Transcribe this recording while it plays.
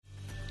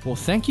Well,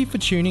 thank you for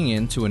tuning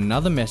in to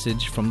another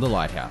message from the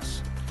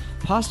Lighthouse.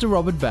 Pastor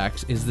Robert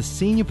Bax is the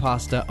senior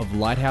pastor of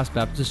Lighthouse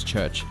Baptist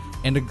Church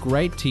and a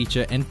great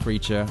teacher and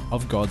preacher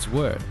of God's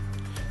Word.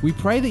 We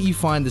pray that you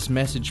find this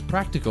message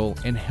practical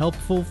and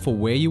helpful for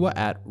where you are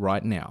at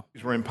right now.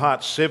 We're in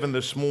part 7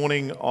 this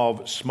morning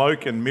of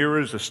Smoke and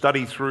Mirrors, a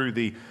study through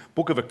the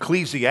book of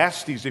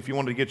Ecclesiastes. If you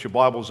want to get your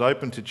Bibles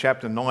open to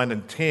chapter 9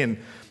 and 10,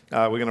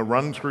 we're going to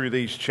run through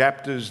these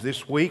chapters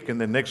this week, and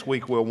then next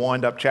week we'll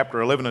wind up chapter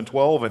 11 and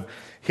 12 and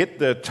hit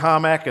the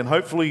tarmac, and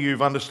hopefully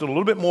you've understood a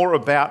little bit more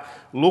about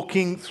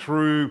looking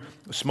through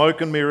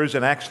smoke and mirrors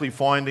and actually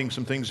finding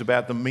some things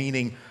about the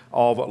meaning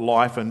of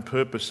life and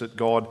purpose that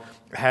God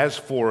has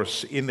for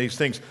us in these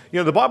things. You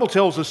know, the Bible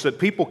tells us that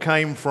people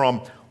came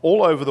from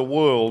all over the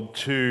world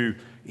to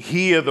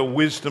hear the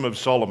wisdom of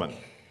Solomon.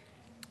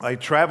 They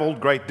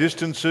traveled great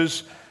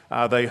distances.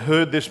 They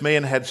heard this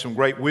man had some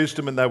great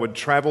wisdom, and they would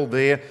travel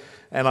there.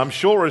 And I'm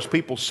sure as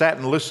people sat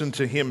and listened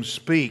to him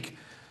speak,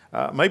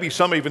 maybe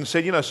some even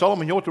said, you know,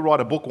 Solomon, you ought to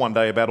write a book one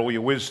day about all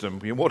your wisdom.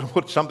 You ought to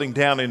put something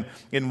down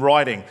in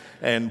writing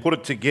and put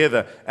it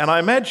together. And I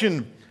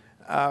imagine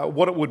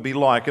what it would be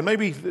like. And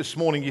maybe this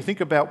morning you think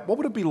about what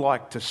would it be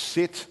like to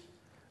sit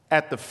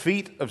at the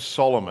feet of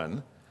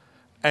Solomon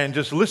and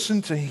just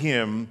listen to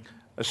him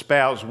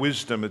espouse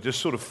wisdom. It just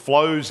sort of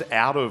flows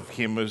out of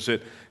him as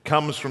it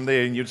comes from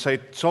there. And you'd say,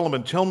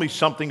 Solomon, tell me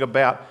something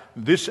about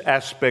this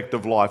aspect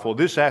of life or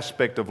this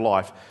aspect of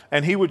life.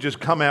 And he would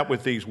just come out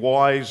with these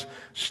wise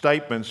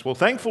statements. Well,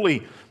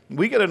 thankfully,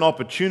 we get an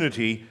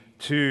opportunity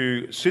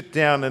to sit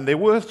down, and there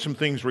were some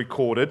things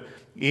recorded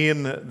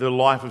in the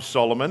life of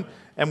Solomon.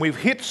 And we've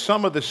hit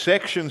some of the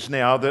sections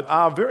now that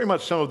are very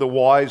much some of the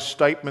wise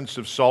statements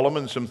of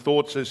Solomon, some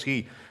thoughts as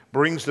he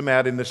brings them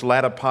out in this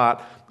latter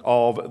part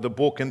of the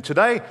book. And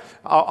today,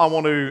 I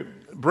want to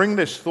bring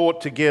this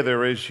thought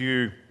together as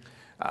you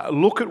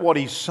look at what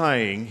he's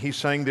saying. He's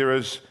saying there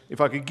is, if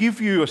I could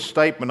give you a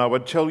statement, I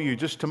would tell you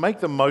just to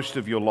make the most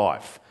of your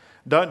life.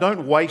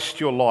 Don't waste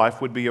your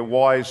life would be a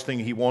wise thing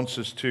he wants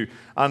us to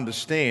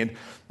understand.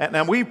 And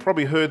now, we've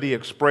probably heard the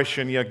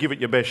expression, you know, give it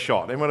your best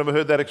shot. Anyone ever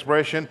heard that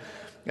expression?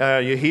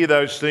 You hear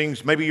those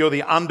things. Maybe you're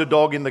the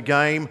underdog in the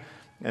game,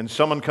 and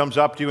someone comes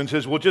up to you and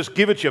says, well, just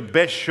give it your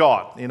best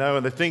shot, you know,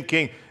 and they're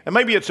thinking, and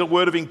maybe it's a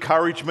word of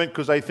encouragement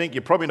because they think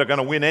you're probably not going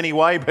to win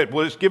anyway, but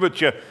well, just give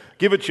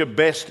it your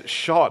best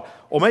shot.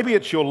 Or maybe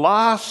it's your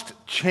last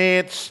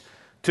chance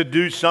to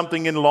do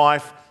something in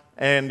life,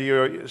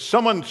 and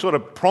someone sort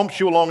of prompts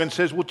you along and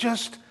says, well,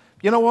 just,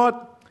 you know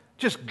what,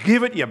 just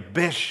give it your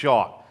best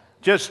shot.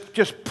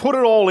 Just put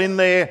it all in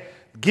there,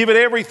 give it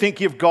everything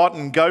you've got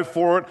and go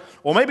for it.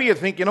 Or maybe you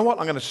think, you know what,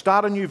 I'm going to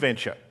start a new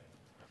venture.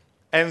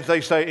 And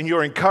they say, and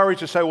you're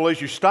encouraged to say, well,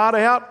 as you start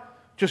out,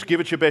 just give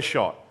it your best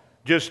shot.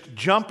 Just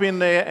jump in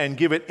there and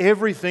give it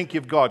everything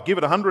you've got. Give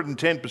it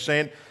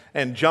 110%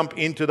 and jump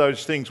into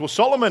those things. Well,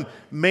 Solomon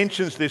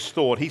mentions this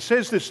thought. He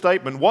says this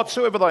statement,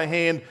 whatsoever thy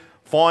hand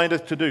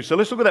findeth to do. So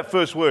let's look at that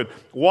first word,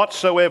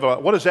 whatsoever.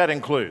 What does that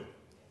include?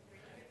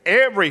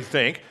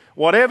 Everything.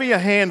 Whatever your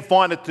hand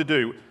findeth to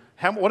do.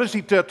 What does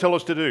he tell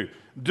us to do?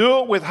 Do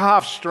it with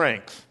half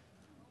strength.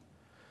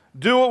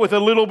 Do it with a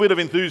little bit of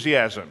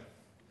enthusiasm.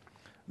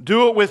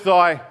 Do it with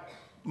thy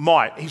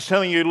might. He's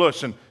telling you,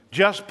 listen,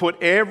 just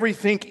put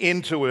everything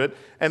into it.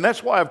 And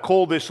that's why I've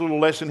called this little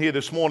lesson here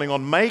this morning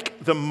on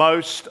make the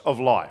most of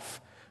life.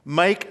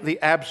 Make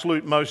the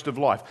absolute most of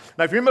life.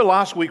 Now, if you remember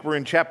last week, we're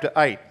in chapter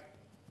 8.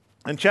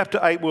 In chapter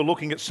 8, we're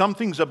looking at some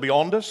things are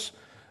beyond us,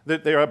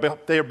 that they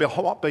are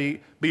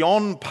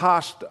beyond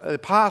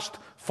past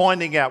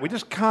finding out. We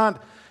just can't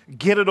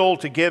get it all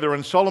together.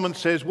 And Solomon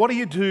says, what do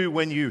you do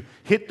when you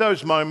hit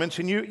those moments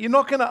and you're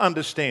not going to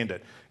understand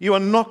it? You are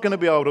not going to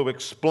be able to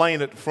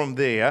explain it from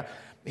there.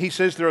 He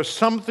says there are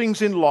some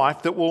things in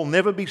life that will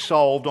never be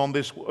solved on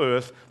this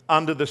earth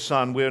under the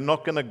sun. We're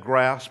not going to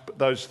grasp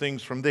those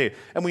things from there.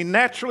 And we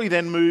naturally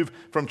then move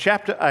from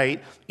chapter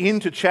 8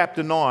 into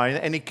chapter 9,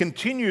 and he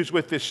continues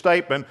with this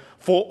statement,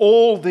 for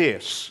all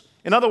this.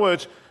 In other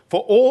words,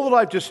 for all that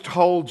I've just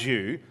told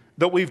you,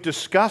 that we've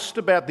discussed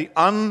about the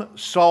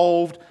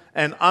unsolved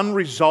and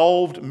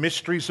unresolved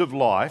mysteries of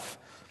life,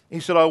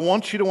 he said, I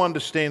want you to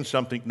understand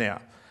something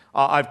now.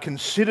 I've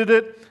considered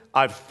it,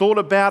 I've thought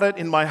about it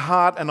in my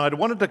heart, and I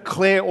want to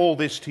declare all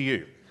this to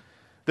you,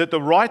 that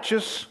the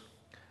righteous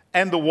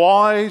and the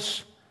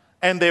wise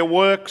and their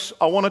works,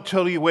 I want to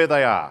tell you where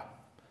they are.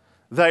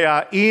 They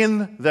are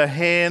in the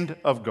hand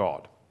of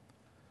God.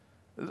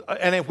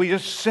 And if we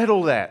just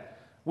settle that,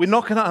 we're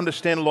not going to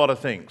understand a lot of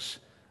things.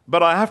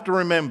 But I have to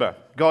remember,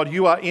 God,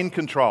 you are in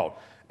control.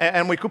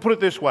 And we could put it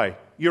this way,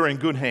 you're in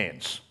good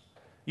hands.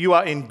 You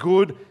are in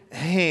good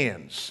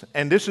hands.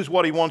 And this is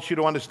what he wants you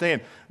to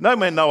understand. No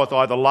man knoweth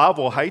either love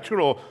or hatred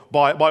or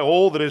by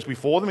all that is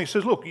before them. He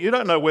says, look, you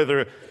don't know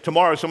whether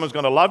tomorrow someone's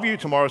going to love you,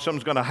 tomorrow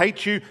someone's going to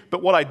hate you.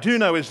 But what I do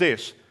know is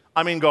this,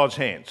 I'm in God's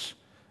hands.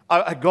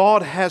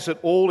 God has it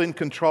all in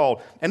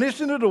control. And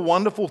isn't it a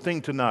wonderful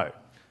thing to know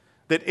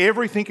that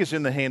everything is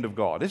in the hand of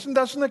God?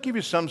 Doesn't that give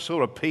you some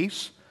sort of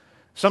peace,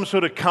 some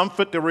sort of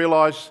comfort to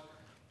realize,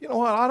 you know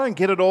what, I don't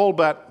get it all,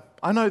 but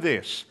I know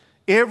this.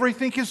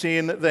 Everything is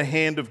in the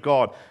hand of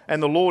God,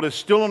 and the Lord is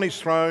still on his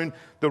throne.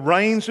 The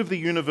reins of the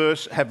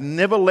universe have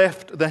never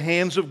left the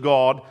hands of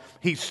God.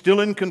 He's still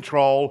in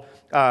control.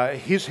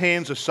 His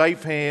hands are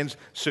safe hands,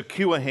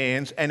 secure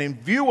hands. And in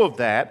view of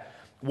that,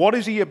 what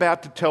is he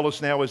about to tell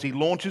us now as he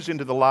launches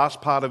into the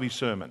last part of his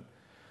sermon?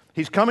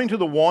 He's coming to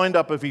the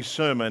wind-up of his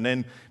sermon,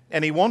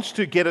 and he wants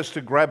to get us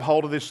to grab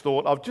hold of this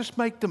thought of just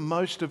make the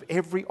most of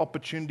every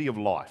opportunity of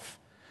life.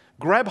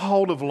 Grab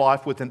hold of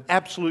life with an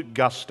absolute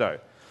gusto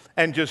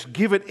and just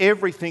give it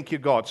everything you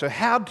got. So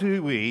how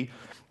do we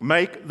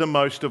make the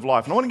most of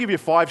life? And I want to give you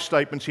 5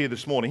 statements here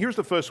this morning. Here's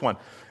the first one.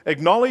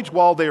 Acknowledge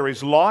while there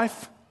is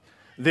life,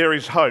 there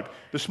is hope.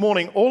 This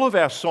morning, all of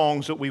our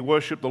songs that we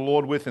worship the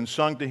Lord with and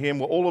sung to him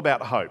were all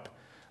about hope,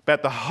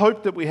 about the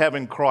hope that we have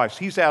in Christ.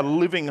 He's our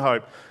living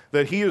hope,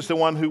 that he is the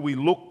one who we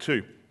look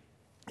to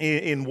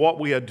in what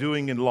we are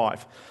doing in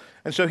life.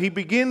 And so he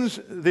begins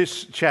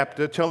this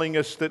chapter telling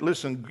us that,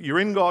 listen, you're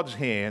in God's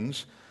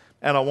hands,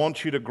 and I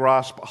want you to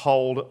grasp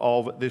hold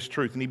of this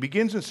truth. And he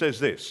begins and says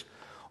this,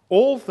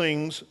 all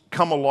things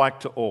come alike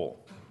to all.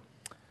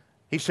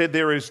 He said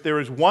there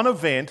is one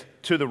event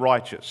to the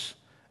righteous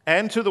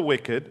and to the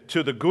wicked,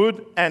 to the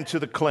good and to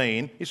the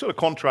clean. He's sort of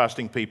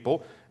contrasting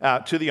people,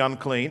 to the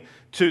unclean,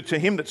 to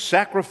him that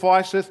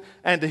sacrificeth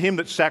and to him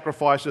that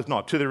sacrificeth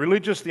not, to the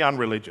religious, the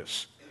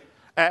unreligious.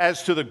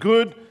 As to the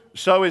good,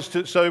 so is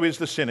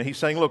the sinner. He's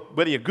saying, look,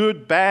 whether you're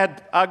good,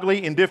 bad,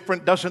 ugly,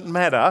 indifferent, doesn't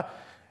matter.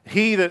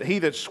 He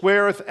that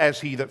sweareth as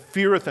he that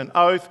feareth an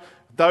oath,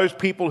 those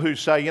people who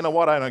say, you know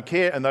what, I don't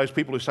care, and those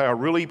people who say, I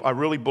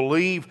really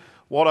believe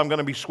what I'm going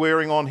to be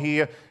swearing on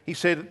here. He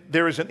said,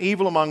 there is an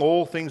evil among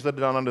all things that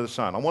are done under the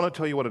sun. I want to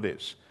tell you what it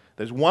is.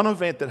 There's one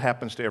event that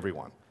happens to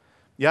everyone.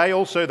 Yea,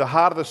 also the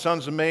heart of the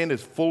sons of men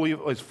is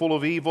full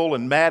of evil,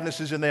 and madness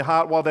is in their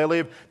heart while they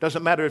live.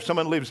 Doesn't matter if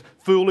someone lives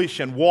foolish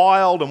and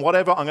wild and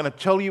whatever. I'm going to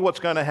tell you what's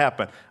going to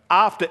happen.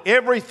 After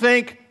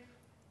everything,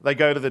 they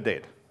go to the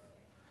dead.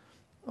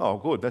 Oh,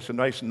 good. That's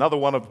another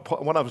one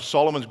of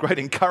Solomon's great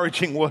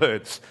encouraging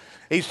words.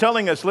 He's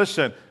telling us,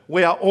 listen,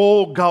 we are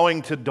all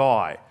going to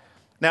die.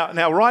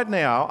 Now, right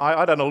now,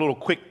 I done a little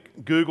quick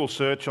Google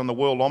search on the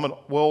World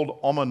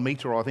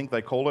Omenmeter, I think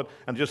they call it,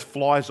 and it just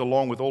flies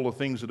along with all the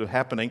things that are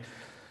happening.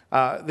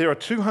 There are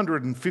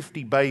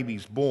 250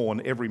 babies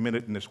born every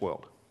minute in this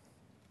world.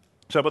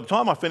 So by the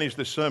time I finish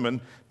this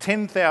sermon,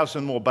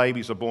 10,000 more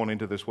babies are born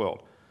into this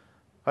world.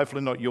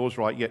 Hopefully not yours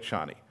right yet,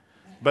 Shani.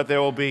 But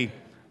there will be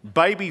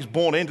babies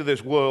born into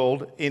this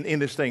world in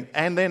this thing.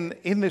 And then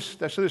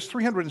so there's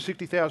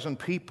 360,000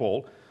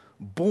 people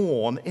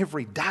born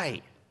every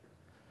day.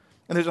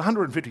 And there's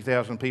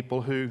 150,000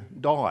 people who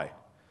die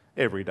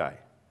every day.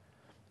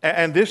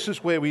 And this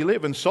is where we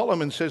live. And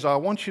Solomon says, I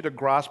want you to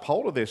grasp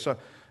hold of this.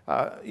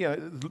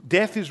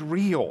 Death is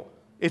real.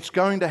 It's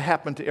going to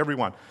happen to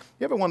everyone.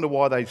 You ever wonder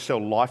why they sell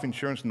life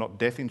insurance and not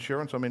death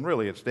insurance? I mean,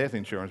 really, it's death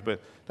insurance, but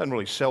it doesn't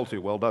really sell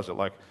too well, does it?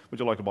 Like, would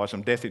you like to buy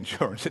some death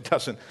insurance? It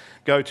doesn't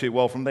go too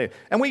well from there.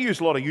 And we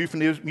use a lot of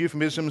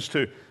euphemisms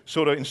to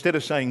sort of, instead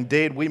of saying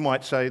dead, we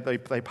might say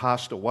they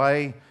passed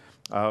away,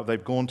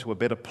 they've gone to a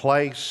better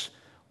place.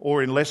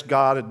 Or in less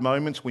guarded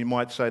moments, we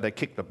might say they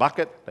kicked the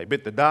bucket, they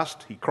bit the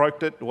dust, he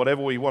croaked it,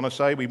 whatever we want to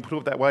say, we put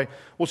it that way.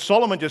 Well,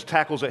 Solomon just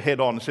tackles it head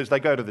on and says they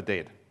go to the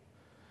dead.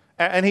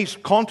 And he's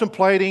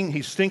contemplating,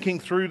 he's thinking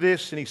through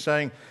this, and he's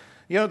saying,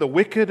 the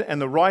wicked and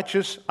the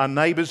righteous are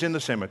neighbours in the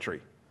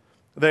cemetery.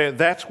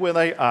 That's where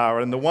they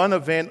are. And the one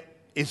event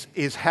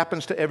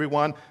happens to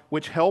everyone,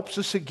 which helps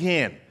us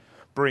again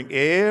bring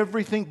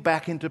everything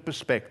back into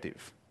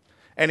perspective.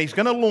 And he's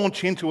going to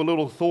launch into a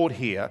little thought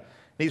here.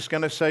 He's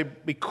going to say,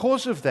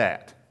 because of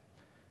that,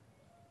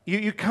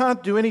 you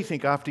can't do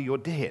anything after you're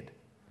dead.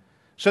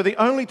 So the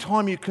only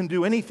time you can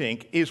do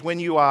anything is when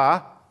you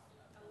are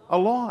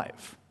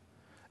alive.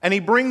 And he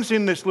brings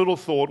in this little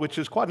thought, which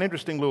is quite an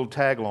interesting little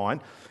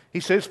tagline. He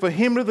says, for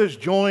him that is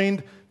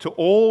joined to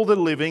all the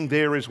living,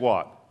 there is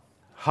what?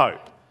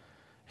 Hope.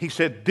 He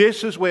said,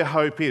 this is where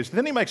hope is.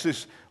 Then he makes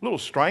this little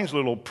strange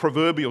little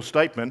proverbial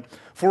statement.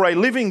 For a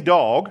living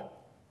dog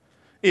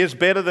is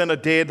better than a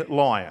dead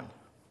lion.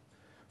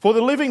 For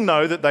the living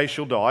know that they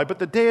shall die, but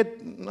the dead,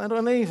 they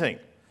don't know anything.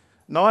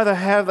 Neither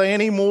have they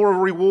any more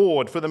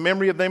reward, for the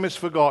memory of them is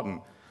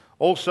forgotten.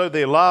 Also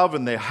their love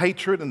and their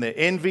hatred and their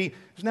envy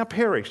is now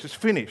perished, it's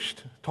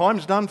finished.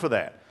 Time's done for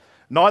that.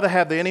 Neither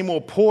have they any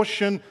more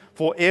portion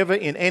forever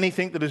in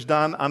anything that is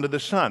done under the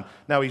sun.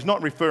 Now he's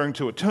not referring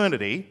to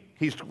eternity,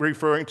 he's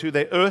referring to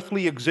their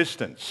earthly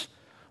existence.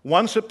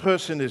 Once a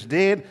person is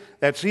dead,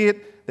 that's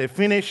it. They're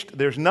finished.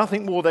 There's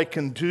nothing more they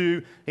can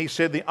do. He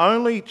said the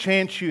only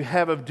chance you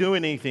have of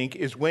doing anything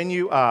is when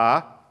you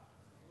are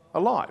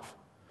alive.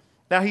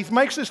 Now, he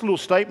makes this little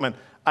statement,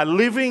 a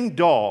living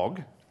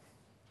dog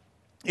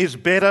is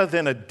better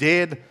than a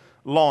dead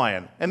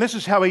lion. And this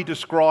is how he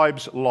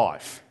describes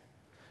life.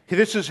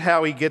 This is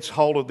how he gets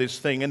hold of this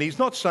thing. And he's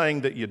not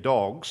saying that you're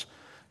dogs.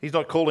 He's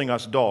not calling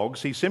us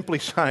dogs. He's simply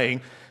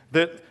saying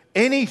that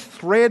any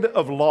thread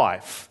of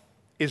life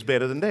is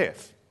better than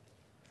death.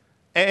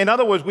 In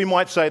other words, we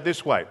might say it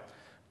this way.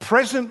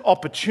 present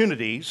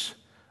opportunities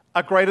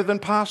are greater than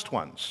past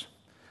ones.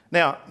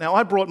 Now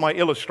I brought my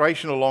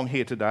illustration along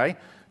here today,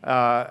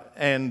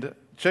 and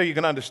so you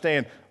can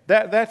understand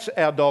that's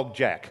our dog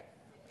Jack.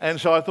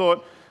 And so I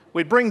thought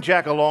we'd bring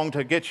Jack along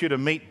to get you to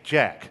meet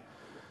Jack.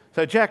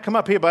 So Jack, come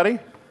up here, buddy.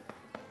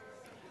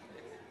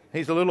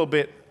 He's a little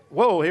bit,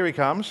 whoa, here he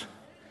comes.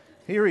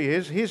 Here he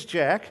is. Here's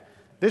Jack.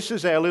 This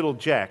is our little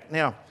Jack.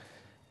 Now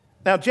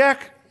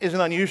Jack is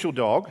an unusual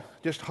dog.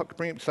 Just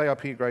stay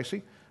up here,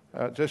 Gracie.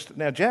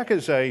 Now Jack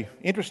is a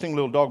interesting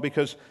little dog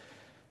because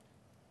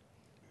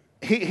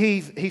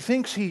he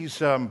thinks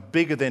he's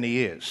bigger than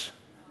he is.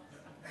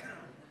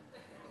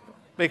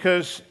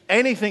 Because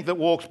anything that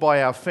walks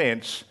by our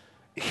fence,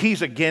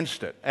 he's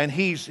against it. And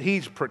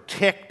he's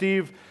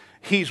protective.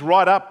 He's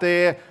right up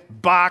there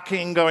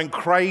barking, going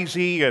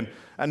crazy, and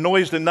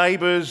annoys the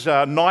neighbours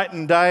night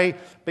and day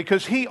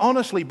because he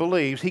honestly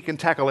believes he can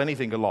tackle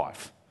anything in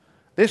life.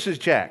 This is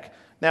Jack.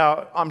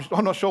 Now, I'm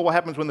not sure what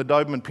happens when the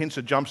Doberman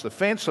Pinscher jumps the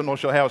fence. I'm not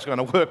sure how it's going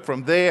to work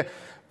from there.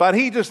 But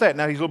he does that.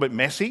 Now, he's a little bit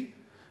messy.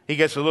 He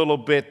gets a little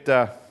bit...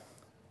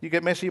 you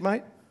get messy,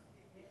 mate?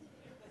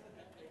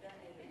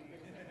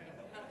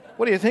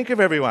 What do you think of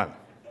everyone?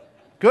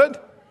 Good?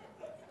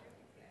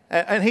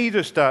 And he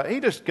just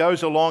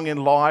goes along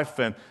in life,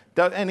 and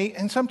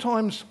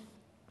sometimes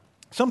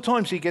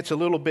he gets a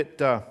little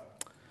bit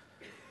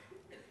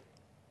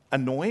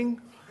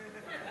annoying.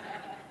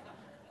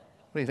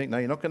 What do you think? No,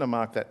 you're not going to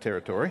mark that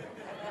territory.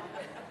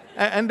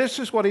 And this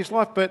is what he's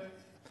like, but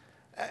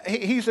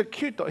he's a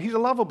cute dog. He's a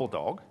lovable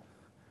dog.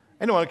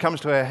 Anyone who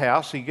comes to our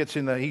house, he's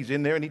in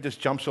there and he just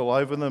jumps all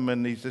over them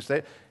and he's just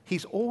there.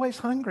 He's always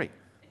hungry.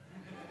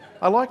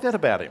 I like that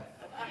about him.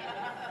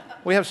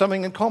 We have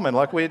something in common,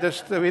 like we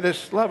just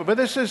love it. But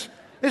this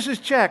is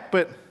Jack.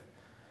 But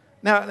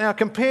now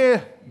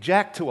compare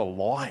Jack to a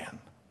lion.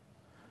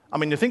 I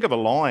mean, you think of a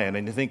lion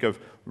and you think of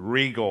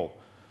regal,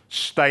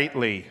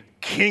 stately,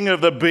 king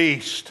of the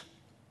beast,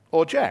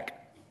 or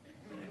Jack.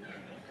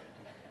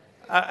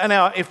 And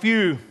now,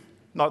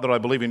 not that I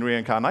believe in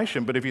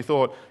reincarnation, but if you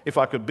thought, if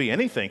I could be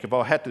anything, if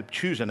I had to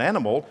choose an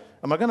animal,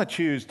 am I going to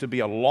choose to be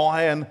a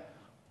lion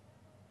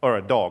or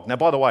a dog? Now,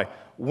 by the way,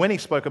 when he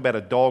spoke about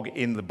a dog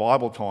in the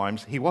Bible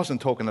times, he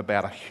wasn't talking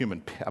about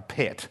a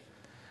pet.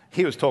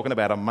 He was talking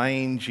about a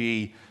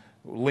mangy,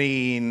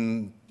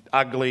 lean,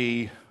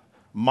 ugly,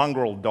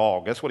 mongrel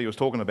dog. That's what he was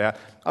talking about.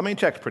 I mean,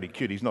 Jack's pretty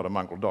cute. He's not a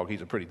mongrel dog.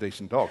 He's a pretty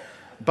decent dog.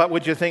 But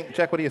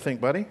Jack, what do you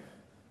think, buddy?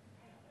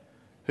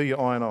 Who you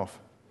eyeing off?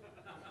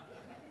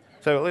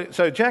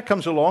 So Jack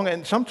comes along,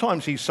 and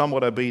sometimes he's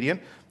somewhat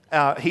obedient.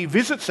 He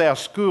visits our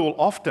school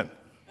often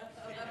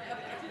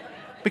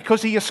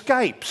because he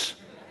escapes.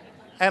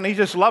 And he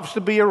just loves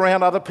to be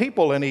around other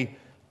people. And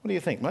what do you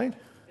think, mate?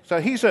 So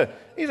he's a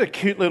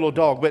cute little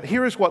dog. But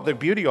here is what the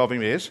beauty of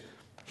him is.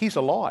 He's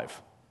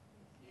alive.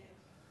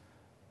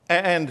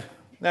 And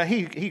now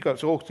he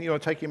got all,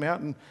 take him out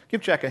and give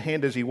Jack a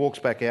hand as he walks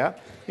back out.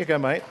 Here you go,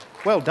 mate.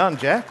 Well done,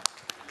 Jack.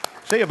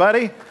 See you,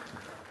 buddy.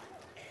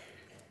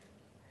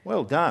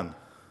 Well done.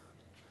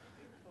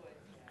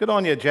 Good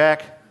on you,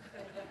 Jack.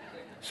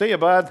 See you,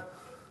 bud.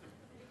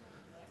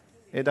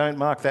 Yeah, don't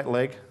mark that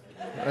leg.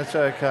 That's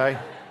okay.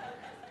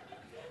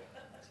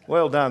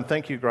 Well done.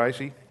 Thank you,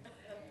 Gracie.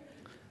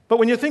 But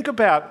when you think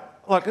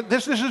about, like,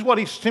 this is what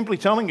he's simply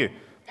telling you.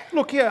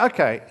 Look, yeah,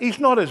 okay, he's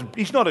not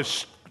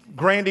as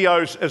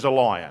grandiose as a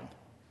lion.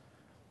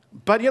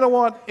 But you know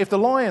what? If the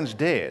lion's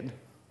dead,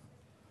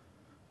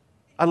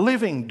 a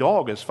living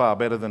dog is far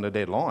better than a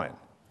dead lion.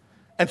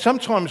 And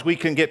sometimes we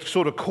can get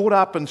sort of caught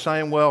up in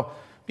saying, well,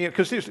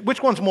 because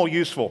which one's more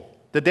useful,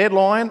 the dead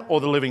lion or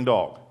the living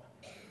dog?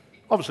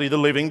 Obviously, the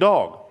living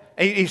dog.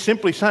 He's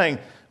simply saying,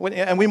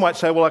 and we might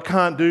say, well, I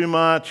can't do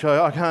much.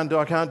 I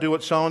can't do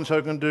what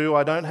so-and-so can do.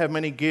 I don't have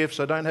many gifts.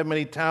 I don't have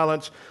many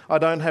talents. I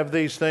don't have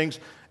these things.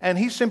 And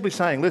he's simply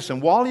saying, listen,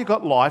 while you've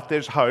got life,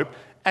 there's hope,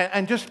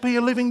 and just be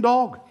a living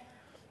dog.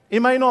 It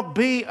may not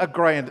be a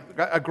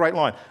great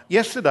lion.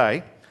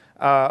 Yesterday,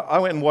 I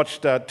went and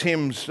watched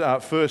Tim's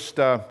first...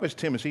 where's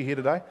Tim? Is he here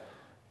today?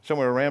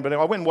 Somewhere around. But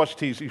I went and watched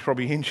he's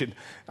probably injured.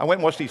 I went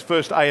and watched his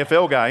first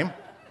AFL game.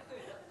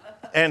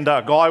 And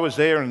Guy was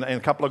there and a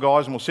couple of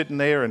guys, and we're sitting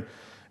there,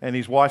 and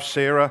his wife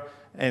Sarah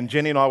and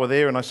Jenny and I were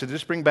there, and I said,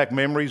 just bring back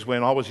memories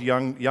when I was a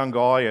young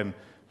guy and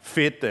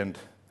fit and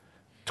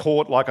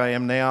taught like I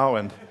am now.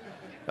 And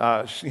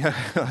I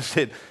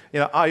said,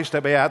 I used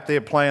to be out there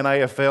playing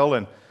AFL,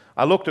 and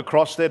I looked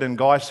across that, and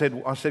Guy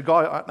said,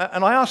 Guy,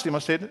 and I asked him, I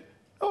said,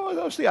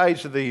 what's the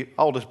age of the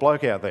oldest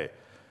bloke out there?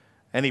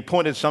 And he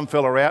pointed some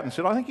fella out and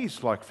said, I think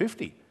he's like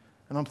 50.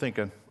 And I'm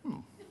thinking,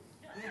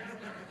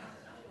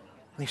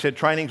 He said,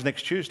 training's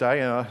next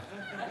Tuesday.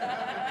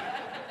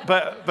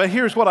 But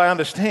here's what I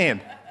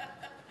understand.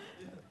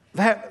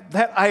 That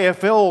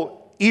AFL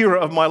era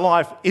of my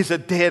life is a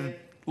dead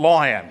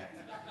lion.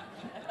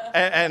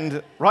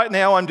 And right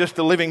now I'm just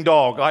a living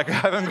dog. I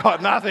haven't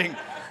got nothing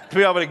to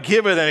be able to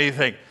give it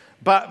anything.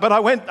 But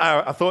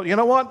I thought, you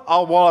know what?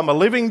 While I'm a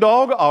living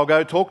dog, I'll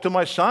go talk to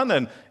my son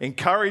and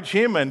encourage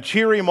him and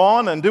cheer him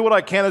on and do what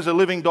I can as a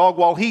living dog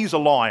while he's a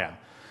lion.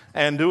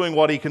 and doing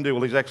what he can do.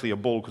 Well, he's actually a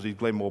bull because he's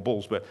Glenmore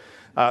Bulls, but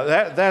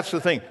that's the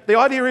thing. The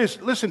idea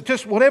is, listen,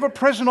 just whatever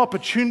present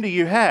opportunity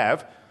you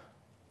have,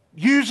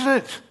 use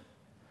it.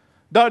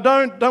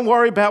 Don't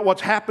worry about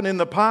what's happened in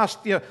the past.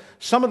 You know,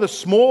 some of the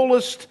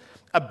smallest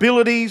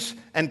abilities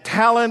and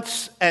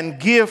talents and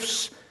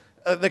gifts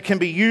that can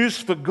be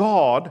used for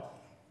God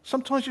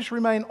sometimes just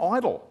remain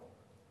idle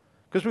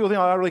because people think,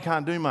 I really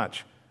can't do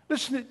much.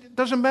 Listen, it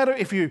doesn't matter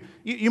if you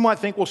might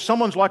think, well,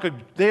 someone's like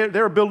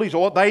their abilities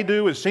or what they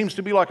do seems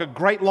to be like a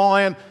great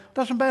lion. It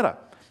doesn't matter.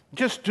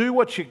 Just do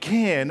what you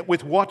can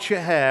with what you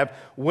have,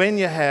 when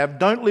you have.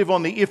 Don't live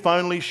on the if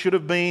only, should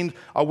have been,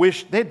 I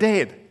wish. They're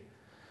dead.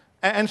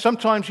 And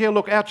sometimes,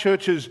 look, our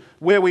church is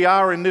where we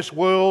are in this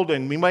world,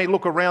 and we may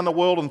look around the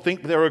world and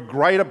think there are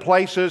greater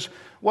places.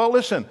 Well,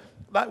 listen,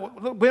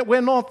 we're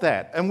not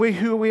that, and we're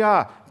who we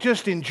are.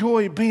 Just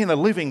enjoy being a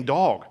living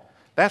dog.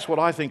 That's what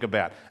I think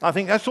about. I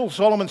think that's all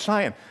Solomon's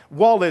saying.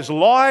 While there's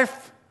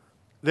life,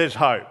 there's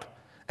hope.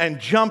 And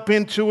jump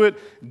into it,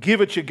 give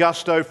it your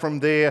gusto from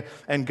there,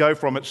 and go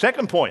from it.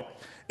 Second point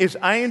is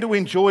aim to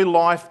enjoy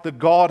life that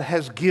God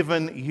has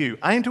given you.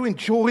 Aim to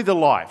enjoy the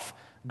life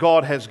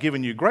God has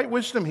given you. Great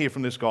wisdom here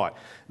from this guy.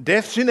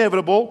 Death's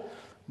inevitable,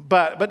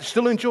 but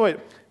still enjoy it.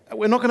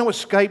 We're not going to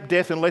escape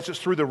death unless it's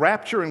through the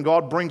rapture and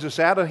God brings us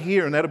out of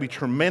here, and that'll be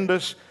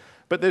tremendous.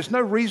 But there's no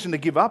reason to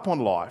give up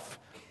on life.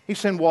 He's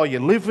saying while you're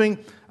living,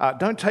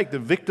 don't take the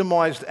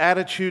victimized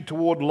attitude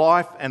toward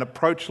life and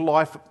approach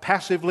life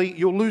passively.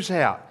 You'll lose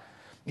out.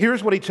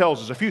 Here's what he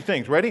tells us. A few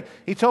things. Ready?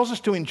 He tells us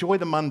to enjoy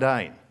the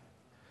mundane.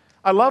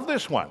 I love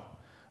this one.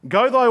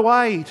 Go thy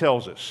way, he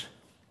tells us.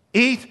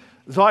 Eat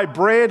thy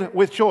bread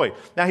with joy.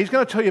 Now, he's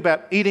going to tell you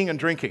about eating and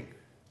drinking.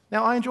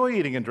 Now, I enjoy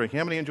eating and drinking.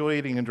 How many enjoy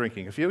eating and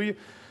drinking? A few of you?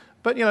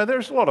 But,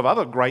 there's a lot of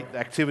other great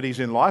activities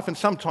in life, and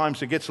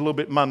sometimes it gets a little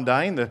bit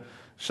mundane, the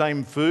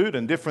same food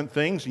and different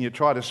things, and you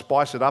try to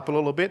spice it up a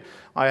little bit.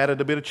 I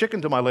added a bit of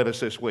chicken to my lettuce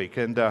this week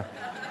and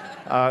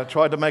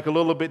tried to make it a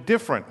little bit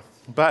different.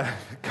 But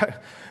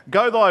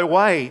go thy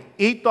way,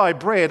 eat thy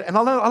bread, and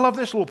I love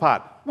this little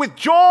part, with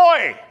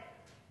joy,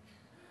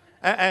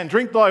 and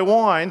drink thy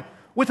wine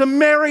with a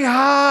merry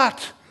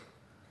heart.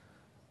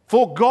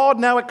 For God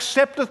now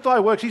accepteth thy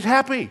works. He's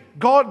happy.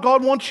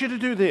 God wants you to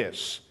do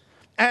this.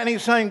 And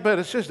he's saying, but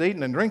it's just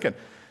eating and drinking.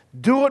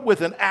 Do it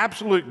with an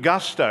absolute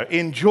gusto.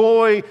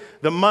 Enjoy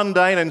the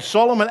mundane. And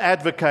Solomon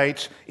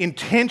advocates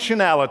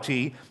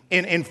intentionality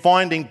in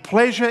finding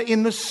pleasure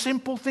in the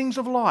simple things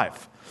of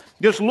life.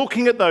 Just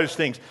looking at those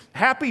things.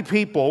 Happy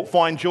people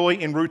find joy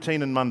in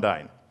routine and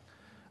mundane.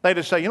 They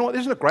just say, you know what,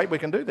 isn't it great we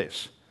can do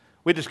this?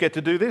 We just get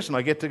to do this, and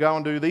I get to go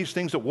and do these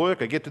things at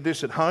work. I get to do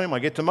this at home. I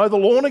get to mow the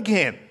lawn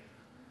again.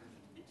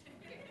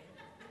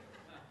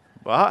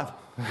 But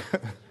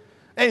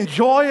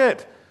enjoy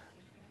it.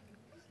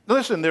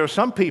 Listen, there are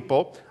some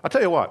people, I'll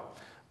tell you what,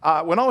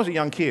 when I was a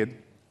young kid,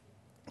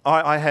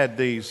 I had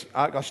these,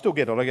 I still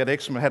get it, I get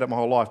eczema, I had it my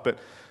whole life, but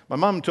my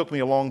mum took me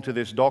along to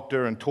this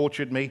doctor and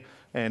tortured me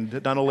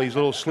and done all these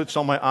little slits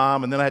on my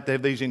arm, and then I had to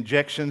have these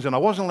injections, and I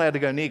wasn't allowed to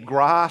go near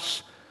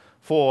grass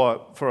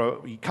for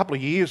a couple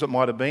of years, it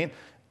might have been,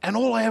 and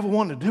all I ever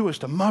wanted to do was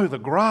to mow the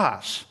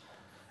grass.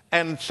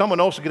 And someone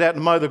else would get out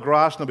and mow the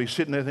grass, and I'd be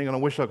sitting there thinking, I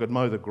wish I could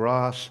mow the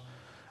grass.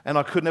 And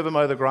I could never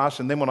mow the grass.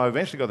 And then when I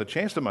eventually got the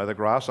chance to mow the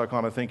grass, I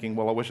kind of thinking,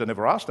 well, I wish I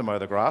never asked to mow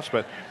the grass.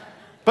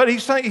 But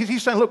he's saying,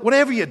 look,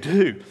 whatever you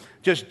do,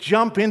 just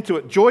jump into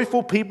it.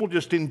 Joyful people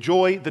just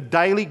enjoy the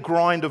daily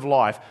grind of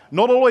life,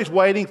 not always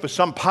waiting for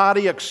some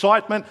party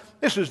excitement.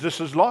 This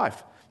is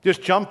life.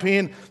 Just jump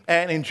in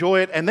and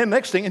enjoy it. And then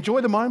next thing,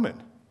 enjoy the moment.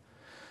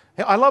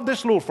 I love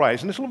this little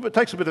phrase, and this little bit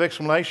takes a bit of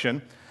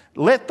explanation.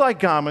 Let thy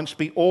garments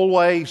be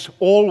always,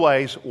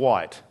 always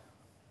white.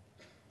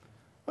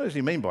 What does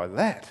he mean by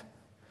that?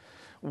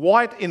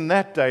 White in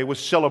that day was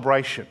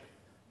celebration.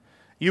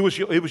 It was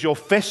your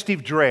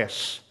festive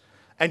dress.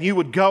 And you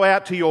would go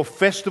out to your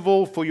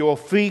festival, for your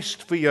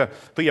feast, for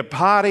your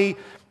party.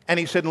 And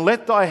he said,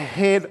 let thy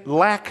head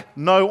lack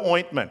no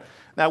ointment.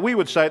 Now we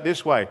would say it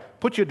this way.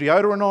 Put your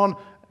deodorant on,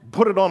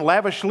 put it on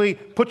lavishly,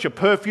 put your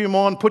perfume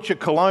on, put your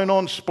cologne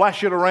on,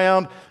 splash it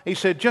around. He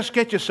said, just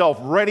get yourself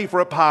ready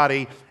for a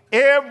party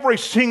every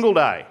single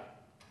day.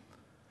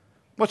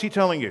 What's he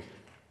telling you?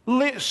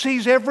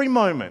 Seize every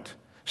moment.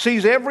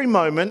 Seize every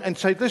moment and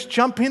say, let's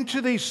jump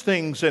into these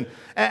things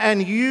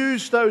and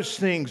use those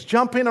things.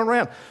 Jump in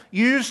around.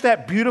 Use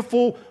that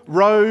beautiful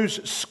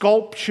rose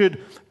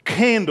sculptured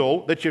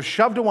candle that you've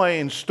shoved away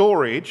in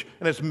storage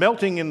and it's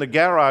melting in the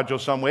garage or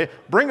somewhere.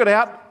 Bring it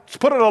out,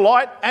 put it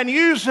alight and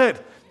use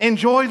it.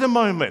 Enjoy the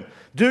moment.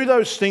 Do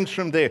those things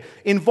from there.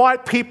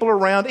 Invite people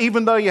around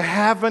even though you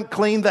haven't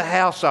cleaned the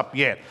house up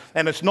yet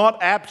and it's not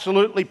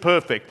absolutely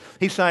perfect.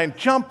 He's saying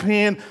jump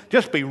in,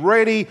 just be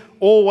ready,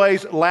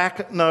 always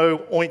lack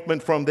no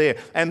ointment from there.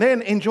 And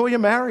then enjoy your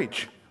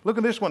marriage. Look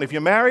at this one. If you're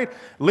married,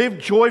 live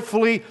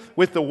joyfully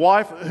with the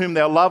wife whom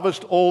thou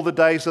lovest all the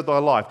days of thy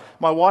life.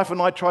 My wife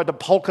and I tried to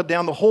polka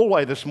down the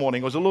hallway this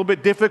morning. It was a little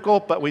bit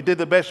difficult, but we did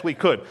the best we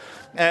could.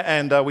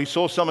 And we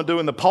saw someone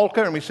doing the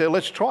polka and we said,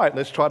 let's try it.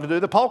 Let's try to do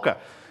the polka.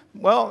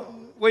 Well,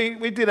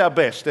 we did our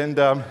best,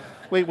 and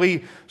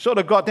we sort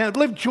of got down.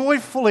 Live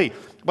joyfully.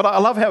 But I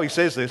love how he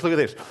says this. Look at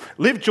this.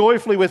 Live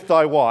joyfully with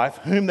thy wife,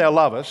 whom thou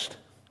lovest,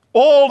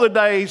 all the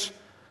days,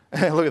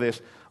 look at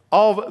this,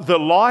 of the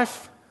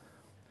life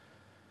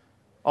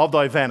of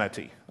thy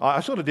vanity. I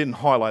sort of didn't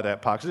highlight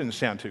that part because it didn't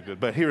sound too good,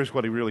 but here is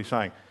what he's really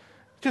saying.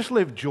 Just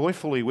live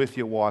joyfully with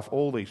your wife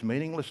all these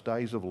meaningless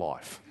days of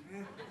life.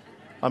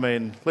 I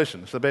mean,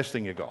 listen, it's the best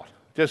thing you got.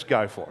 Just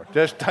go for it.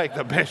 Just take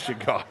the best you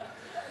got.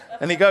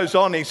 And he goes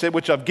on, he said,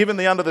 which I've given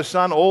thee under the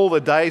sun all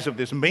the days of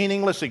this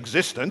meaningless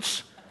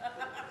existence.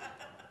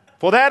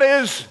 For that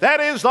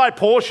is thy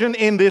portion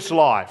in this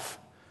life,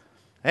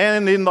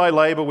 and in thy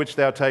labour which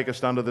thou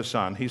takest under the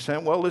sun. He's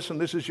saying, well, listen,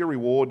 this is your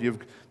reward.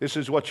 This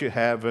is what you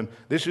have, and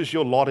this is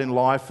your lot in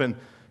life, and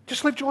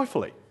just live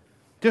joyfully.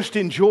 Just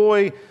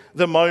enjoy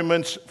the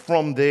moments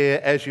from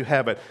there as you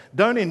have it.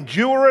 Don't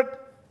endure it,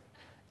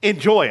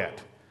 enjoy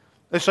it.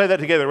 Let's say that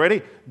together.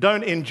 Ready?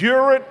 Don't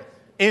endure it,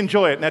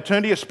 enjoy it. Now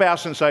turn to your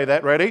spouse and say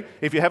that. Ready?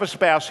 If you have a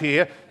spouse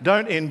here,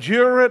 don't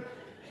endure it,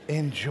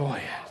 enjoy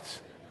it.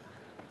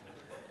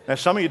 Now,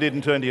 some of you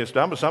didn't turn to your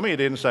spouse, but some of you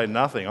didn't say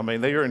nothing. I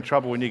mean, you're in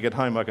trouble when you get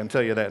home, I can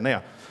tell you that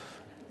now.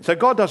 So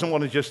God doesn't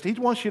want to He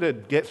wants you to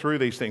get through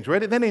these things.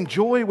 Ready? Then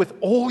enjoy with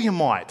all your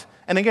might.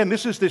 And again,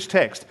 this is this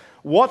text.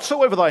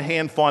 Whatsoever thy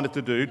hand findeth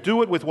to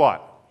do it with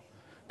what?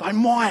 Thy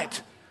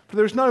might. For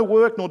there is no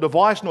work, nor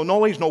device, nor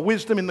knowledge, nor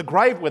wisdom in the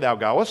grave where thou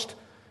goest.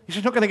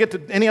 You're not going to get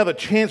to any other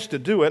chance to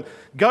do it.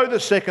 Go the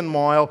second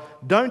mile.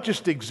 Don't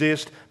just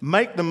exist.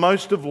 Make the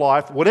most of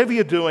life. Whatever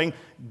you're doing,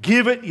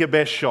 give it your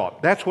best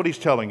shot. That's what he's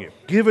telling you.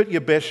 Give it your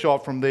best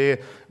shot from there.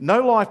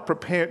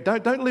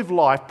 Don't live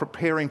life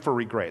preparing for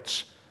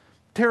regrets.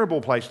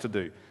 Terrible place to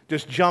do.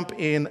 Just jump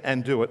in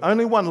and do it.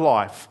 Only one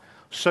life,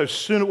 so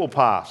soon it will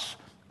pass.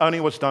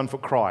 Only what's done for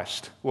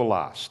Christ will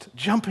last.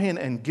 Jump in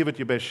and give it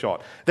your best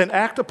shot. Then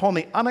act upon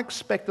the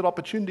unexpected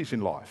opportunities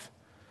in life.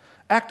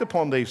 Act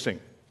upon these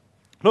things.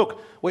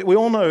 Look, we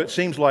all know it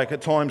seems like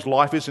at times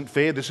life isn't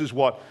fair. This is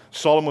what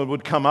Solomon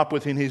would come up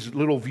with in his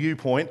little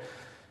viewpoint.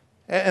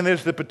 And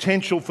there's the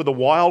potential for the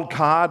wild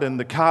card and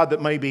the card that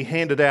may be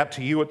handed out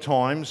to you at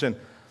times.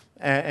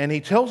 And he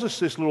tells us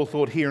this little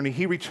thought here, and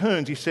he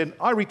returns. He said,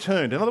 I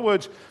returned. In other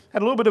words,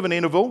 had a little bit of an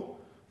interval,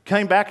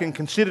 came back and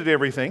considered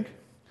everything.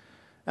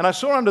 And I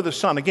saw under the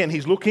sun, again,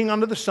 he's looking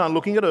under the sun,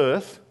 looking at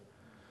earth,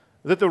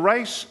 that the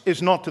race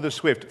is not to the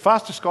swift.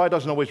 Fastest guy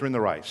doesn't always win the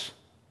race.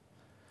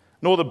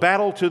 Nor the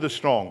battle to the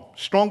strong.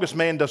 Strongest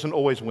man doesn't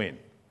always win.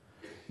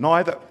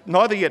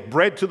 Neither yet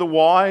bread to the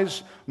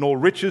wise, nor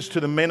riches to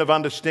the men of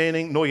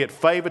understanding, nor yet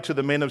favour to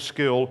the men of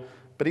skill.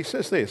 But he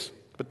says this,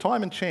 but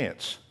time and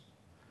chance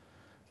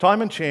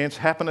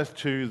happeneth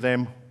to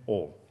them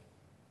all.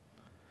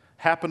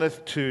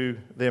 Happeneth to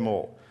them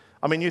all.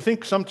 I mean, you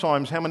think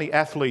sometimes how many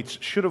athletes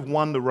should have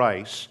won the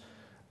race,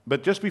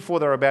 but just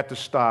before they're about to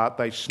start,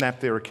 they snap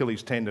their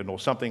Achilles tendon or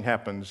something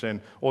happens,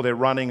 or they're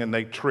running and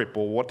they trip,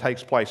 or what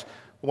takes place.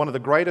 One of the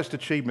greatest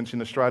achievements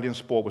in Australian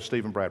sport was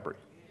Stephen Bradbury.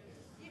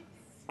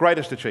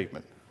 Greatest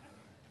achievement.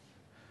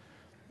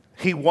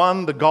 He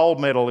won the gold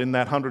medal in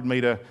that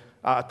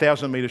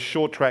 1,000 metre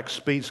short track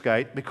speed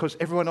skate because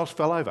everyone else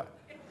fell over.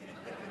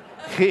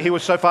 He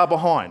was so far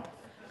behind.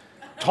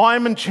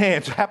 Time and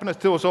chance happeneth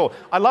to us all.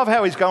 I love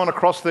how he's going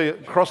across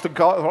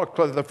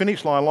the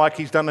finish line like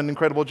he's done an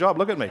incredible job.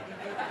 Look at me.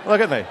 Look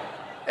at me.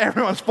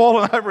 Everyone's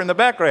fallen over in the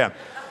background.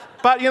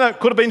 But, it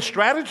could have been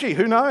strategy.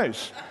 Who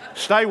knows?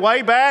 Stay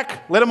way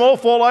back, let them all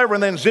fall over,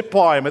 and then zip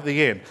by him at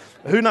the end.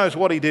 Who knows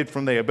what he did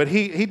from there? But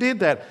he did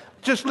that.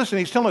 Just listen,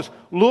 he's telling us,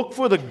 look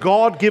for the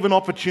God-given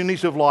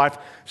opportunities of life,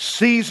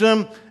 seize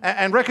them,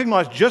 and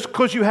recognize just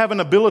because you have an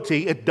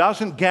ability, it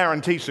doesn't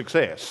guarantee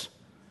success.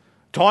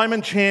 Time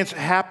and chance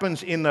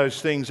happens in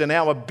those things, and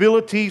our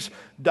abilities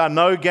are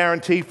no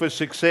guarantee for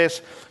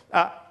success.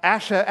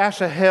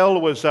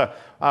 Asahel was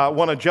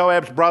one of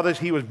Joab's brothers.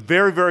 He was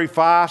very, very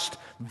fast,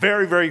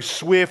 very, very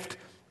swift.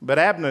 But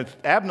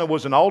Abner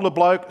was an older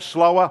bloke,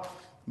 slower.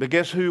 But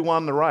guess who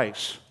won the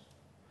race?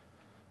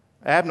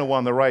 Abner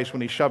won the race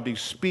when he shoved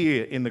his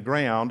spear in the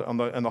ground on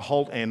the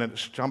holt end, and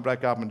it jumped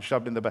back up and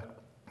shoved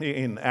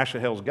in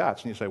Asahel's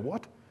guts. And you say,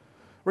 what?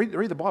 Read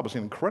the Bible. It's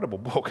an incredible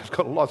book. It's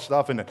got a lot of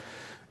stuff in it.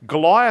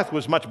 Goliath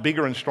was much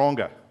bigger and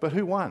stronger. But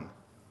who won?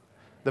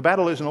 The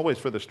battle isn't always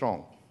for the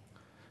strong.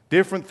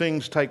 Different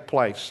things take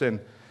place. And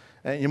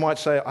you might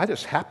say, I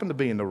just happened to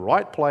be in the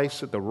right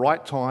place at the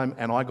right time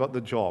and I got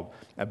the job.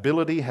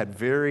 Ability had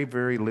very,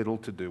 very little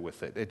to do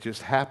with it. It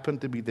just happened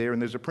to be there,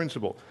 and there's a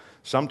principle.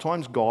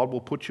 Sometimes God will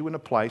put you in a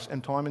place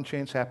and time and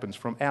chance happens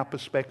from our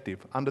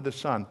perspective, under the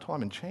sun,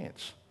 time and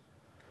chance.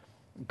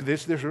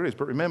 This it is.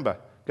 But remember,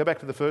 go back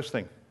to the first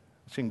thing.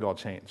 It's in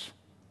God's hands.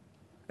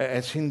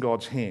 It's in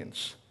God's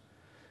hands.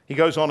 He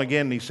goes on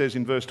again and he says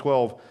in verse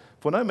 12,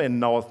 for no man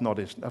knoweth not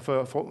his,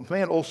 for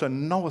man also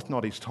knoweth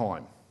not his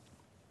time.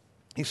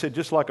 He said,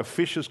 just like a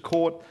fish is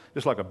caught,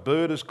 just like a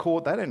bird is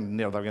caught, they don't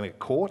know they're going to get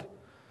caught.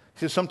 He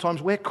says,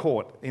 sometimes we're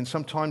caught in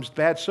sometimes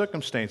bad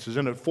circumstances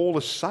and it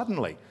falls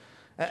suddenly.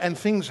 And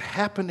things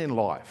happen in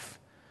life.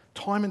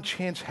 Time and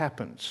chance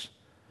happens.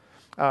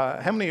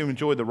 How many of you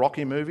enjoyed the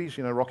Rocky movies?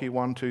 You know, Rocky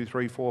 1, 2,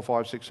 3, 4,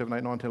 5, 6, 7,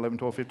 8, 9, 10, 11,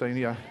 12, 15,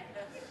 yeah.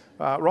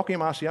 Rocky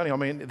Marciano, I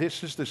mean,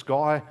 this is this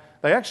guy.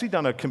 They actually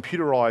done a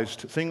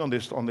computerized thing on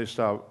this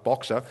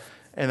boxer,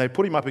 and they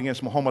put him up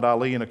against Muhammad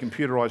Ali in a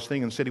computerized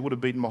thing and said he would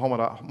have beaten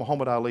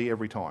Muhammad Ali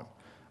every time.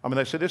 I mean,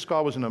 they said this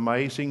guy was an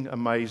amazing,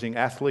 amazing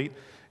athlete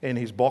in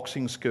his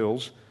boxing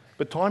skills,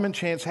 but time and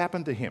chance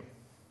happened to him.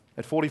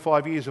 At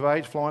 45 years of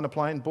age, flying a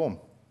plane, boom,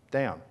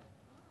 down.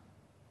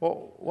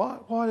 Well,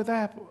 why did that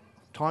happen?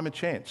 Time and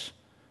chance.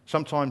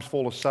 Sometimes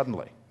fall us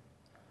suddenly.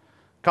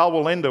 Carl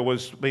Wallenda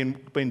was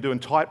been doing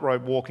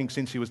tightrope walking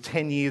since he was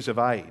 10 years of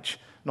age.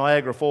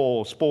 Niagara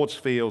Falls, sports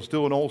fields,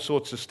 doing all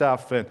sorts of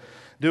stuff and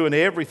doing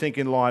everything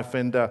in life.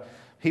 And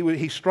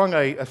he strung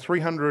a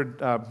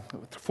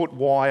 300-foot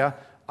wire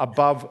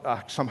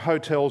above some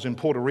hotels in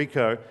Puerto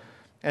Rico,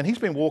 and he's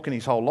been walking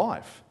his whole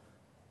life.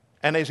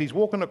 And as he's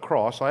walking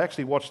across, I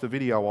actually watched the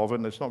video of it,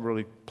 and it's not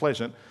really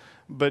pleasant,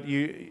 but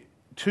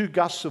two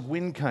gusts of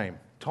wind came,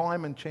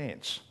 time and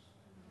chance.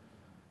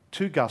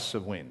 Two gusts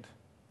of wind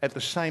at the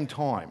same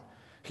time.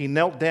 He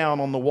knelt down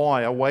on the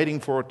wire waiting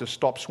for it to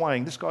stop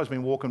swaying. This guy's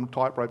been walking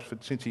tightropes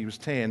since he was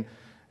 10,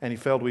 and he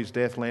fell to his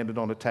death, landed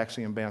on a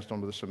taxi and bounced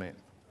onto the cement.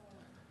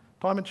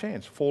 Time and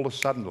chance, fall us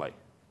suddenly.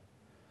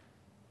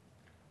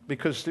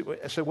 Because,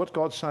 so what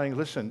God's saying,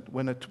 listen,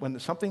 when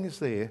something is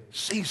there,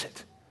 seize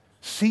it.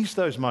 Seize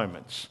those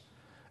moments.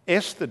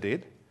 Esther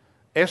did.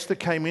 Esther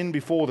came in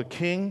before the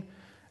king,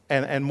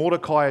 and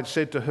Mordecai had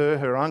said to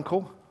her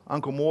uncle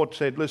Mord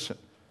said, listen,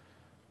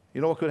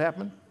 you know what could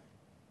happen?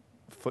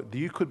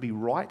 You could be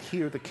right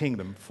here at the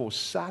kingdom for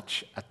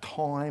such a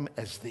time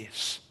as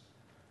this.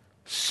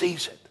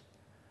 Seize it.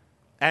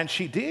 And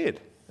she did.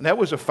 And that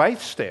was a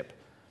faith step.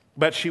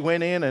 But she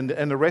went in, and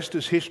the rest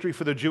is history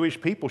for the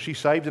Jewish people. She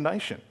saved a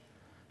nation.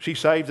 She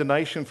saved the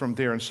nation from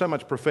there, and so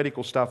much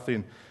prophetical stuff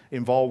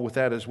involved with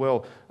that as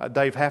well.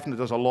 Dave Hafner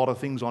does a lot of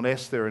things on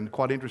Esther, and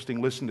quite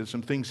interesting. Listen to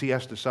some things he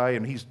has to say,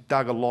 and he's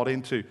dug a lot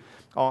into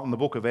on the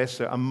book of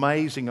Esther.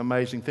 Amazing,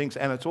 amazing things.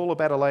 And it's all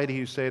about a lady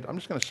who said, I'm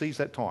just going to seize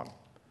that time.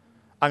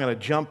 I'm going to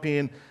jump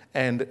in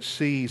and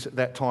seize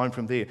that time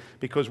from there.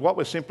 Because what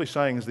we're simply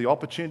saying is the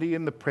opportunity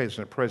in the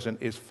present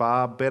is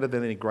far better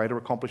than any greater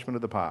accomplishment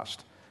of the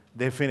past.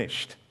 They're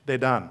finished. They're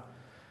done.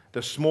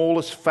 The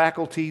smallest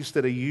faculties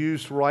that are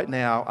used right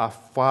now are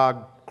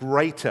far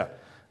greater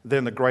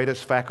than the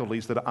greatest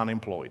faculties that are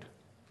unemployed.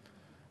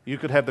 You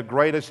could have the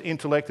greatest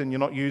intellect and you're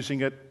not using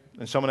it,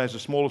 and someone has the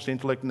smallest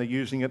intellect and they're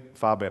using it,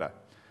 far better.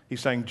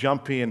 He's saying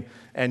jump in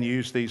and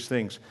use these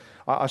things.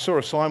 I saw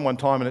a sign one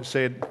time and it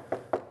said,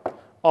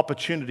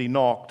 opportunity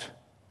knocked,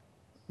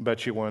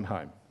 but you weren't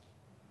home.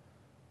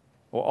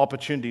 Or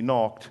opportunity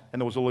knocked, and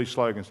there was all these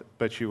slogans,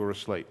 but you were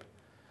asleep.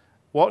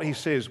 What he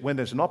says, when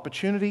there's an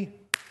opportunity,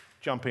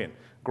 jump in.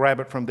 Grab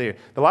it from there.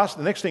 The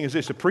next thing is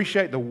this: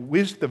 appreciate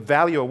the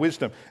value of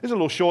wisdom. There's a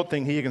little short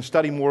thing here. You can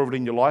study more of it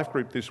in your life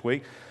group this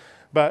week.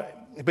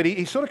 But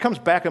he sort of comes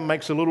back and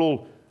makes a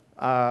little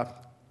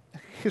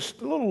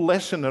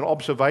lesson and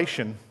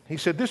observation. He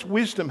said, this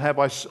wisdom have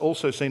I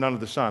also seen under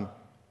the sun.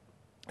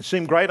 It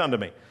seemed great unto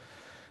me.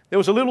 There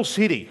was a little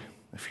city,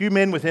 a few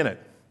men within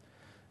it,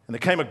 and there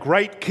came a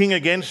great king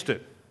against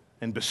it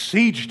and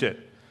besieged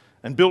it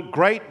and built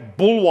great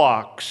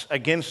bulwarks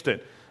against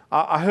it.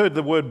 I heard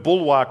the word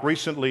bulwark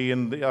recently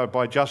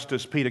by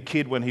Justice Peter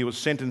Kidd when he was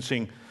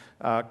sentencing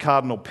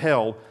Cardinal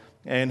Pell,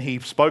 and he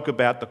spoke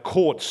about the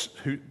courts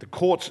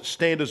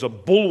stand as a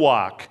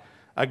bulwark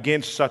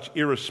against such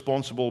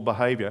irresponsible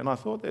behaviour. And I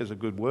thought, there's a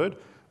good word,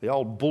 the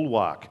old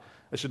bulwark.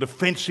 It's a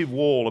defensive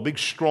wall, a big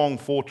strong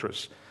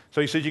fortress.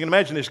 So he said, you can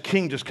imagine this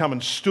king just come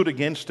and stood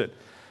against it.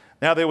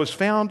 Now there was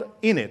found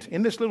in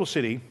this little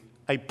city,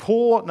 a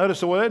poor, notice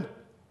the word,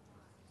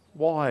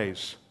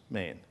 wise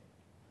man.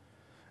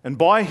 And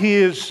by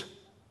his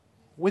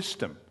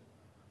wisdom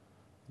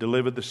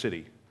delivered the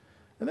city.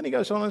 And then he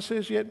goes on and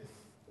says, yet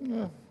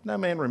no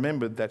man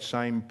remembered that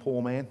same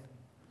poor man.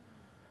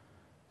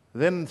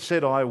 Then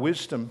said I,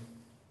 wisdom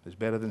is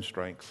better than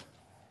strength.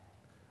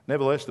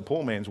 Nevertheless, the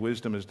poor man's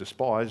wisdom is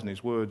despised and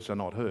his words are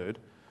not heard.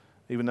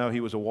 Even though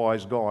he was a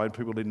wise guy,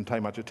 people didn't pay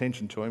much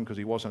attention to him because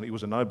he was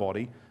a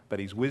nobody, but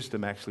his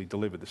wisdom actually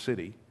delivered the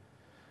city.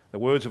 The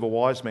words of a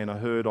wise man are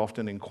heard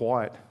often in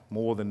quiet,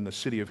 more than the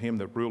city of him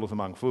that ruleth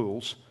among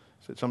fools.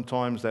 So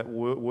sometimes that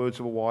words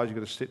of a wise, you've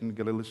got to sit and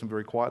got to listen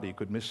very quietly. You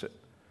could miss it.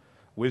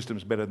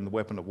 Wisdom's better than the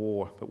weapon of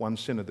war, but one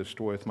sinner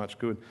destroyeth much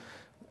good.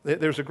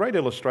 There's a great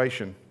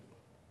illustration,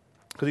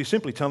 because he's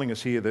simply telling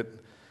us here that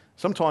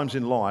sometimes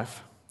in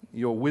life,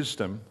 your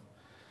wisdom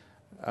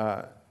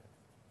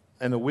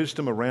and the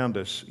wisdom around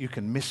us, you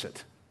can miss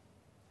it.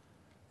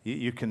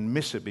 You can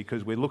miss it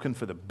because we're looking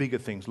for the bigger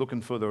things,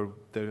 looking for the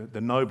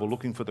noble,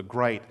 looking for the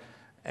great.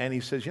 And he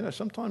says,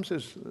 sometimes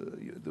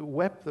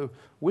the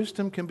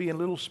wisdom can be in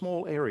little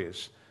small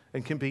areas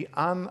and can be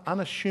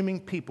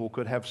unassuming people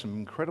could have some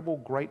incredible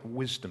great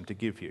wisdom to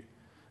give you.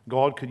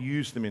 God could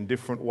use them in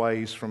different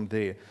ways from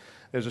there.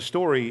 There's a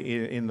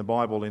story in the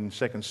Bible in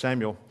 2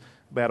 Samuel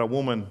about a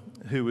woman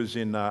who was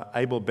in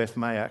Abel Beth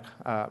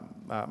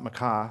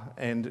Maachah,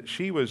 and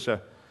she was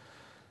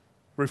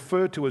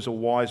referred to as a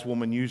wise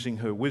woman using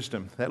her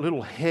wisdom. That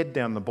little head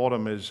down the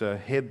bottom is a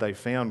head they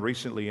found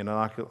recently in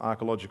an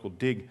archaeological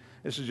dig.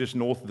 This is just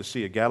north of the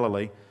Sea of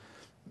Galilee.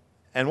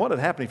 And what had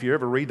happened, if you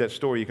ever read that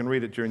story, you can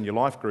read it during your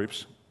life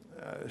groups.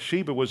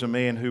 Sheba was a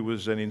man who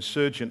was an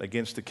insurgent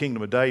against the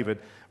kingdom of David,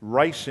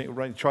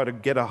 tried to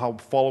get a whole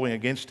following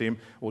against him.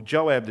 Well,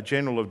 Joab, the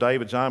general of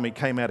David's army,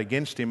 came out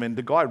against him, and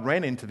the guy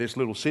ran into this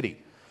little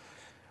city.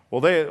 Well,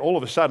 there, all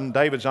of a sudden,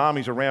 David's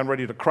army's around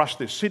ready to crush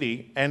this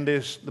city, and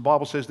the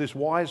Bible says this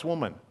wise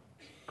woman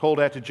called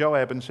out to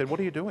Joab and said, "What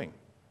are you doing?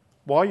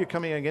 Why are you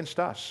coming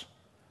against us?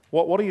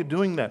 What are you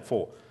doing that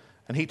for?"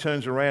 And he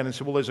turns around and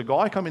said, "Well, there's a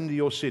guy come into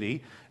your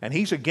city, and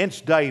he's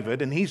against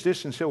David, and he's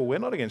this," and said, "Well, we're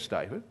not against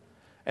David."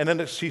 And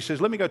then she says,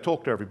 "Let me go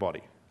talk to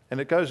everybody." And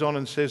it goes on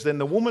and says, "Then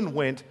the woman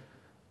went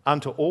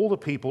unto all the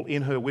people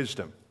in her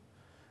wisdom.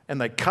 And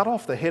they cut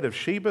off the head of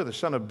Sheba, the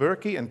son of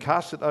Berki, and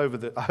cast it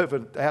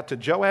out to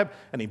Joab.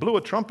 And he blew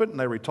a trumpet, and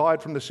they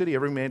retired from the city,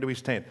 every man to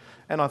his tent."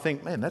 And I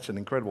think, man, that's an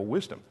incredible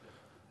wisdom.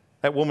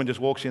 That woman just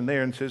walks in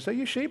there and says, "Are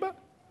you Sheba?"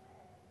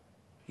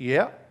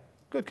 "Yeah."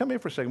 "Good, come here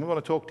for a second. We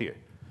want to talk to you."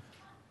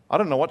 I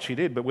don't know what she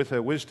did, but with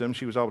her wisdom,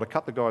 she was able to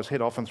cut the guy's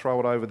head off and throw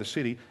it over the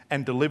city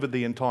and delivered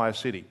the entire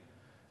city.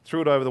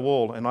 Threw it over the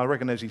wall, and I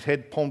reckon as his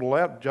head pommeled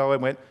out,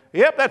 Joab went,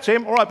 "Yep, that's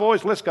him. All right,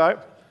 boys, let's go."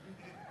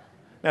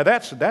 Now,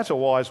 that's a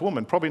wise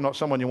woman. Probably not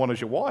someone you want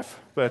as your wife,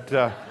 but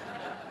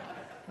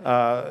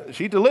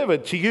she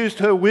delivered. She used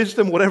her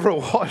wisdom, whatever it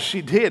was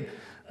she did.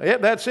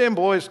 "Yep, that's him,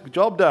 boys.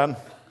 Job done."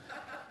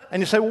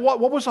 And you say, well,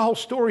 what was the whole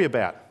story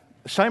about?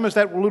 Same as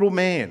that little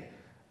man.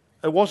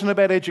 It wasn't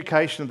about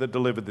education that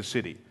delivered the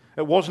city.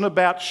 It wasn't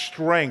about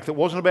strength. It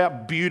wasn't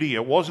about beauty.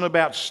 It wasn't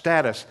about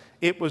status.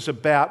 It was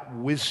about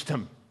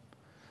wisdom.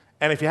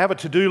 And if you have a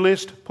to-do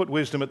list, put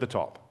wisdom at the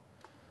top.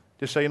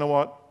 Just say, you know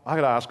what? I've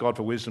got to ask God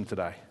for wisdom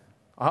today.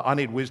 I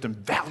need wisdom.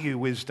 Value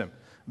wisdom.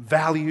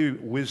 Value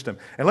wisdom.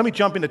 And let me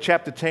jump into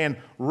chapter 10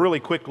 really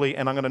quickly,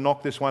 and I'm going to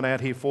knock this one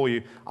out here for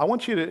you. I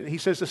want you to, he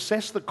says,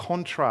 assess the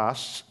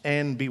contrasts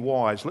and be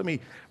wise. Let me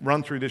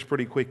run through this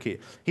pretty quick here.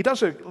 He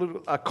does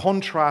a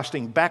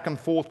contrasting back and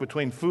forth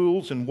between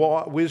fools and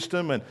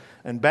wisdom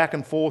and back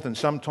and forth, and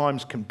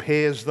sometimes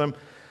compares them.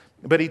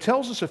 But he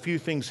tells us a few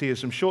things here,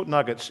 some short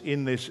nuggets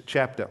in this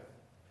chapter.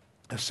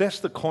 Assess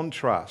the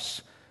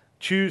contrasts.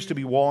 Choose to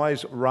be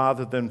wise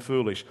rather than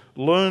foolish.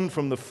 Learn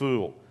from the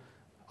fool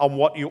on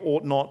what you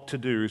ought not to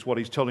do, is what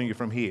he's telling you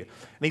from here.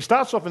 And he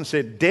starts off and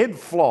said, dead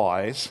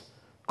flies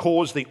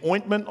cause the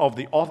ointment of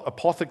the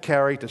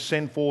apothecary to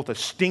send forth a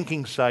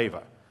stinking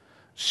savour.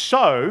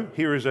 So,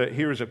 here is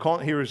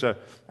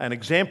an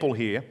example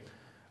here.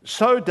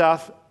 So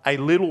doth a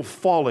little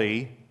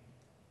folly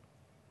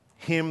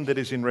him that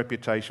is in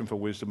reputation for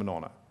wisdom and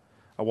honour.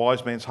 A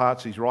wise man's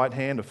heart's his right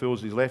hand, a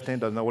fool's his left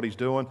hand, doesn't know what he's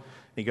doing.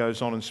 He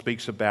goes on and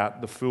speaks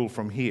about the fool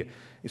from here.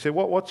 You say,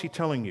 what's he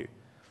telling you?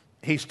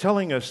 He's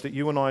telling us that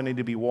you and I need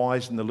to be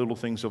wise in the little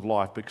things of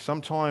life, because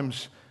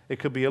sometimes it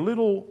could be a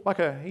little,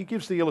 he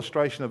gives the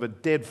illustration of a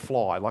dead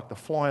fly, like the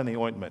fly in the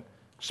ointment.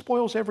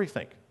 Spoils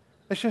everything.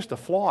 It's just a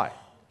fly.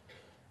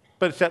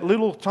 But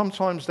it's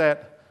sometimes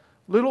that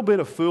little bit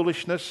of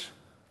foolishness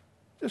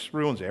just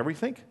ruins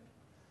everything.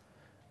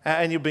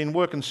 And you've been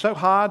working so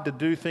hard to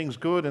do things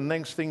good, and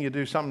next thing you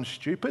do something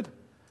stupid,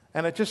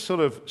 and it just sort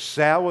of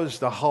sours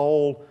the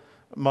whole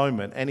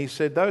moment. And he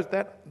said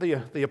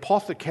the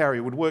apothecary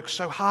would work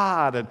so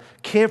hard and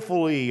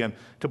carefully and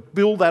to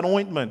build that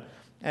ointment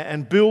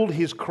and build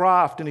his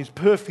craft and his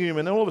perfume,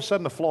 and then all of a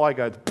sudden the fly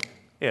goes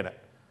in it.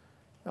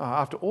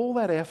 After all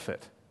that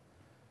effort,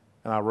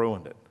 and I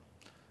ruined it.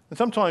 And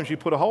sometimes you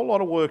put a whole lot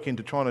of work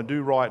into trying to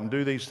do right and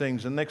do these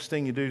things, and the next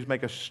thing you do is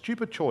make a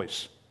stupid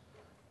choice.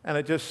 And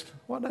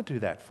what did I do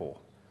that for?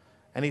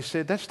 And he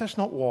said, that's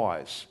not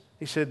wise.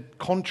 He said,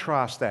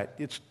 contrast that.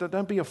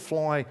 Don't be a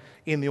fly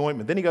in the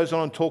ointment. Then he goes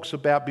on and talks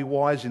about be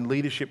wise in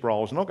leadership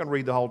roles. I'm not going to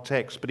read the whole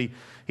text, but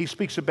he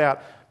speaks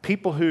about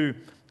people who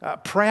are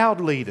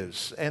proud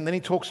leaders. And then he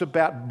talks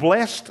about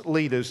blessed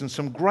leaders and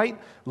some great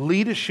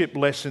leadership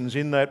lessons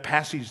in that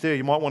passage there.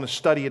 You might want to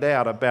study it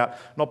out about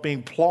not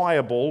being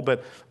pliable,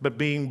 but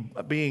being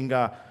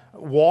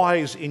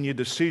wise in your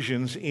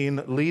decisions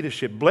in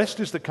leadership.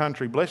 Blessed is the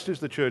country, blessed is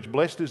the church,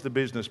 blessed is the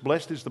business,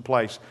 blessed is the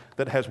place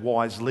that has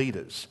wise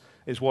leaders,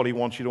 is what he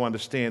wants you to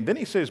understand. Then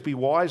he says, be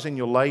wise in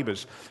your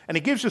labours. And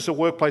he gives us a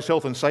workplace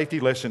health and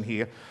safety lesson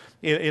here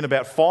in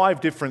about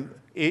 5 different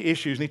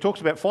issues. And he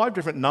talks about 5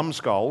 different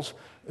numbskulls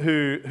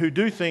who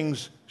do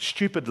things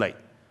stupidly.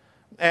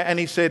 And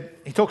he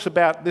talks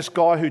about this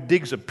guy who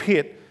digs a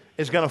pit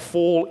is going to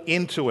fall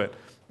into it.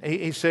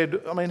 He said,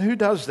 who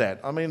does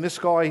that? This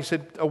guy, he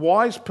said, a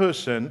wise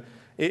person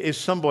is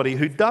somebody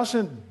who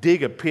doesn't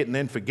dig a pit and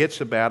then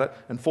forgets about it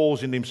and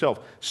falls into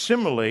himself.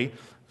 Similarly,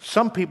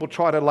 some people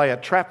try to lay a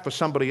trap for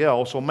somebody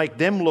else or make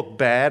them look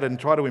bad and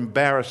try to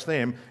embarrass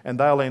them, and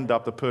they'll end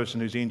up the person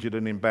who's injured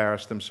and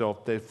embarrassed themselves.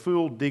 The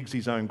fool digs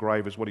his own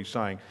grave, is what he's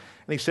saying.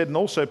 And he said, and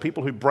also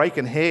people who break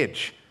and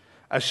hedge,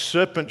 a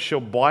serpent shall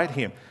bite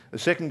him. The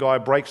second guy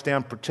breaks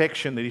down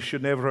protection that he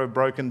should never have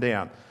broken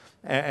down.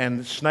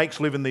 and snakes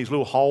live in these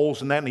little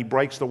holes and that, and he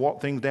breaks the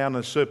thing down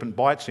and the serpent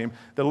bites him.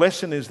 The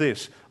lesson is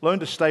this: learn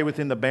to stay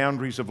within the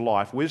boundaries of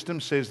life.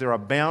 Wisdom says there are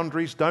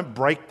boundaries. Don't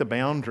break the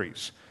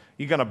boundaries.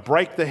 You're going to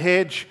break the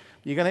hedge,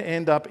 you're going to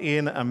end up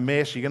in a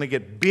mess. You're going to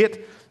get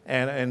bit,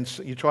 and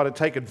you try to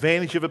take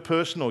advantage of a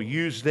person or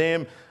use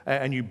them,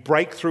 and you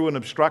break through an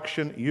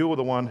obstruction, you are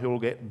the one who will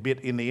get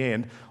bit in the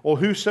end. Or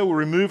whoso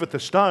removeth the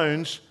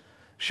stones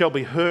shall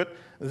be hurt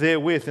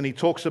therewith. And he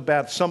talks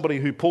about somebody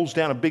who pulls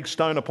down a big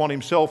stone upon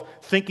himself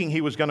thinking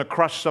he was going to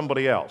crush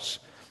somebody else.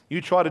 You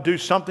try to do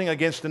something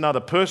against another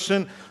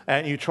person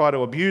and you try to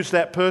abuse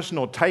that person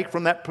or take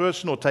from that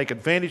person or take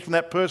advantage from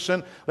that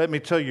person. Let me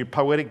tell you,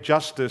 poetic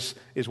justice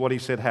is what he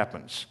said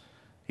happens.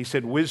 He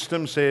said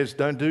wisdom says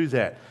don't do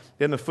that.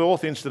 Then the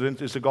fourth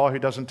incident is the guy who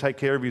doesn't take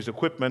care of his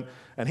equipment,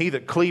 and he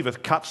that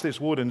cleaveth, cuts this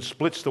wood and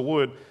splits the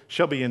wood,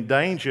 shall be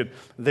endangered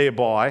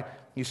thereby.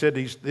 He said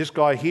this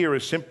guy here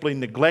is simply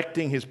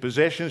neglecting his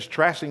possessions,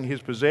 trashing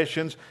his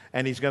possessions,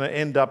 and he's going to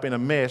end up in a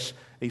mess.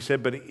 He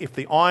said, but if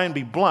the iron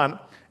be blunt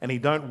and he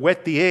don't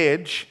whet the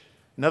edge,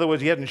 in other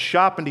words, he hasn't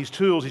sharpened his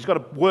tools, he's got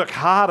to work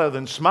harder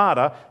than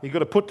smarter, he's got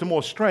to put to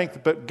more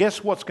strength. But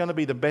guess what's going to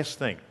be the best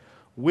thing?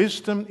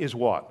 Wisdom is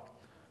what?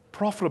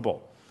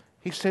 Profitable.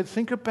 He said,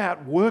 think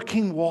about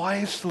working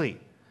wisely.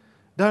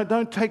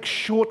 Don't take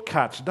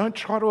shortcuts. Don't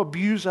try to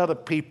abuse other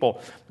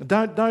people.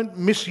 Don't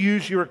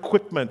misuse your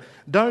equipment.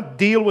 Don't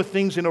deal with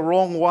things in a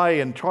wrong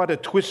way and try to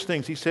twist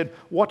things. He said,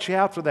 watch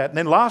out for that. And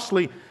then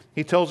lastly,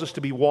 he tells us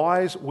to be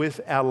wise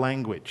with our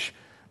language.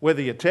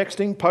 Whether you're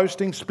texting,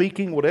 posting,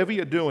 speaking, whatever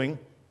you're doing,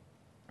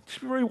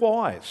 just be very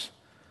wise.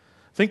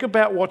 Think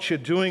about what you're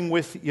doing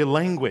with your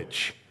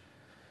language.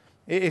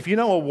 If you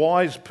know a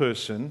wise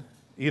person,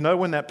 you know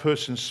when that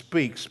person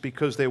speaks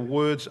because their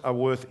words are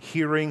worth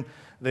hearing,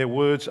 their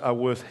words are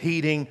worth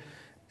heeding.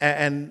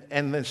 And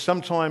then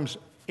sometimes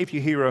if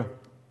you hear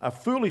a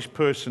foolish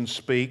person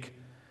speak,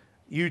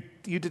 you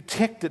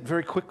detect it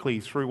very quickly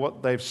through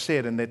what they've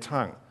said in their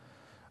tongue.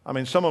 I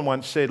mean, someone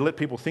once said, let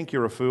people think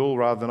you're a fool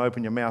rather than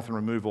open your mouth and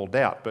remove all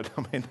doubt. But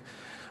I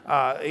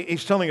mean,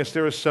 he's telling us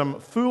there are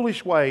some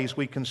foolish ways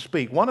we can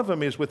speak. One of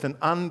them is with an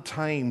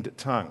untamed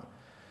tongue.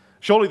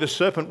 Surely the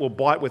serpent will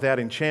bite without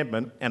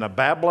enchantment, and a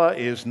babbler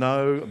is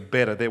no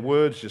better. Their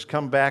words just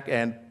come back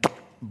and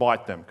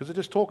bite them because they're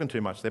just talking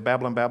too much. They're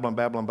babbling.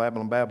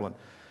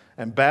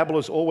 And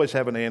babblers always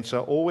have an answer,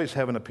 always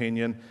have an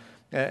opinion,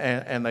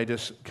 and they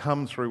just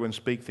come through and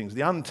speak things.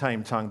 The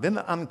untamed tongue, then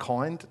the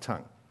unkind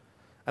tongue.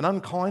 An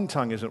unkind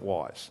tongue isn't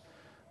wise.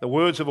 The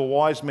words of a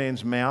wise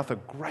man's mouth are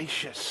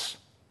gracious.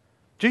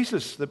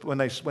 Jesus, when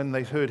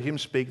they heard him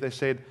speak, they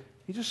said,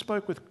 he just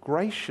spoke with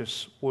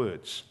gracious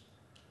words.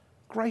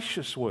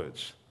 Gracious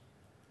words.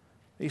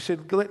 He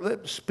said,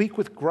 let speak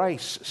with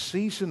grace,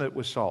 season it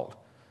with salt.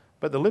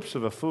 But the lips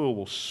of a fool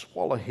will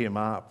swallow him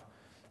up.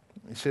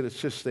 He said it's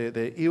just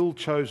their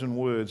ill-chosen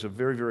words are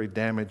very, very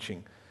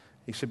damaging.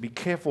 He said, be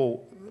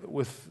careful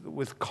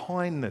with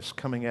kindness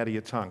coming out of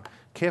your tongue.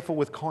 Careful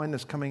with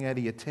kindness coming out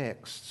of your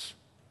texts.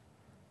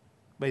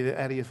 Out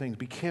of your things.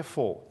 Be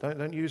careful.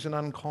 Don't use an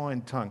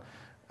unkind tongue.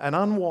 An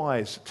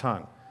unwise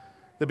tongue.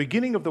 The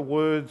beginning of the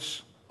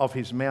words of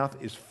his mouth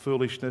is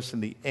foolishness,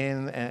 and the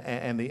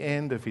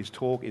end of his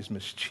talk is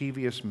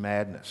mischievous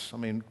madness. I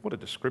mean, what a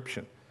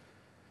description.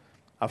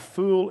 A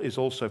fool is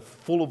also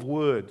full of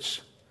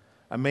words.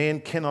 A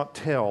man cannot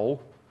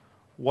tell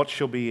what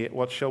shall be,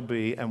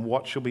 and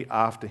what shall be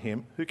after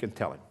him. Who can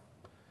tell him?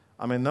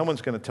 I mean, no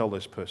one's going to tell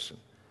this person.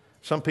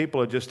 Some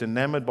people are just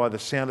enamored by the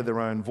sound of their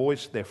own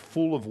voice. They're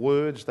full of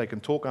words. They can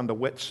talk under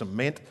wet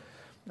cement.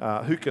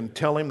 Who can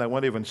tell him? They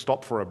won't even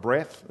stop for a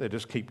breath. They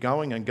just keep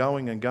going and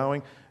going and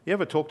going. You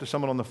ever talk to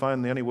someone on the phone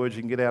and the only words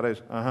you can get out is,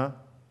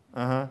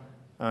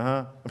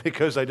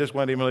 because they just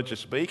won't even let you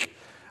speak?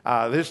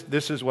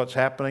 This is what's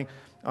happening.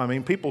 I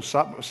mean, people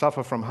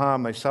suffer from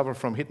harm. They suffer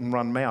from hit and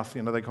run mouth.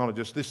 You know, they kind of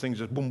just, this thing's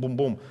just boom, boom,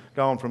 boom,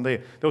 going from there.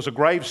 There was a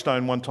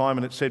gravestone one time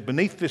and it said,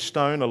 beneath this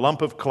stone, a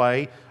lump of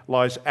clay,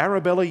 lies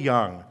Arabella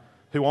Young,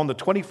 who on the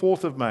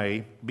 24th of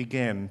May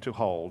began to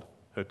hold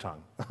her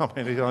tongue. I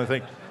mean, I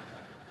think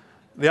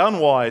the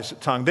unwise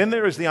tongue. Then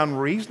there is the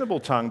unreasonable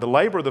tongue. The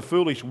labour of the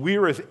foolish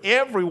weareth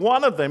every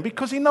one of them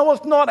because he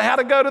knoweth not how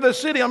to go to the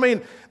city. I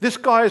mean, this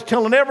guy is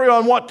telling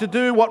everyone what to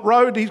do, what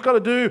road he's got to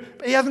do,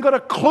 but he hasn't got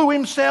a clue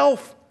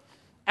himself.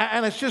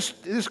 And it's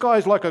just, this guy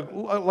is like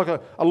a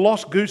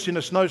lost goose in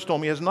a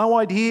snowstorm. He has no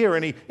idea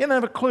and he doesn't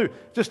have a clue.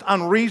 Just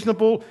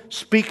unreasonable,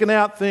 speaking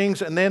out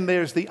things. And then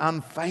there's the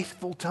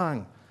unfaithful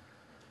tongue.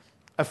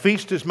 A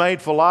feast is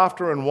made for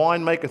laughter and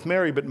wine maketh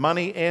merry, but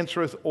money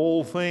answereth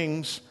all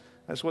things.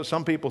 That's what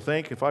some people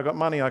think. If I got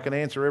money, I can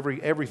answer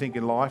everything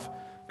in life.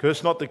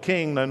 Curse not the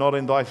king, no, not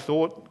in thy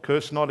thought.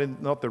 Curse not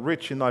the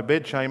rich in thy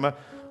bedchamber.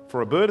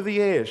 For a bird of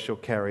the air shall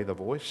carry the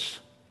voice,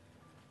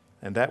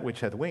 and that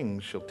which hath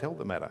wings shall tell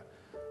the matter.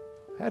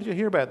 How did you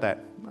hear about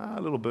that? A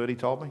little birdie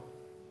told me.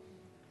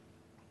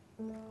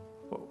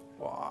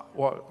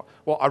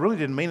 Well, I really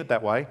didn't mean it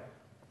that way.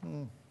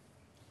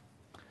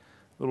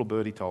 Little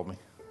birdie told me.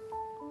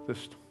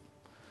 Just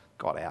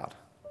got out.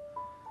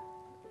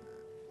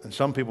 And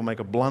some people make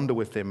a blunder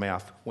with their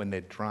mouth when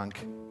they're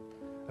drunk.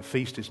 A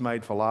feast is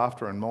made for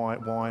laughter, and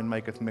wine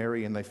maketh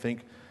merry, and they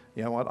think,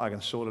 you know what, I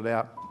can sort it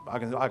out.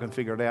 I can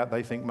figure it out.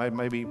 They think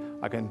maybe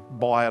I can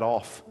buy it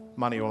off.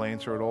 Money will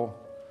answer it all.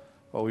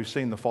 Well, we've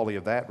seen the folly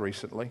of that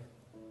recently.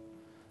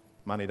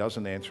 Money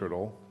doesn't answer it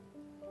all.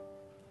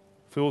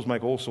 Fools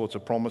make all sorts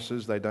of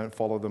promises they don't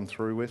follow them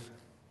through with.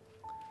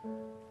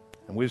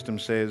 And wisdom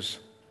says,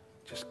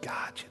 just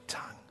guard your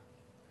tongue.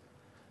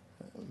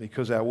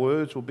 Because our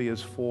words will be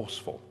as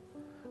forceful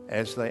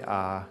as they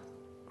are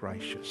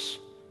gracious.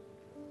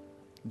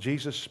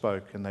 Jesus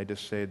spoke and they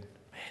just said,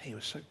 man, he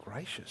was so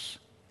gracious.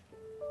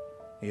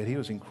 Yet he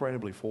was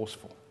incredibly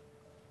forceful.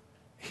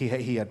 He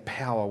had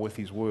power with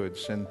his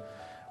words. And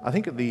I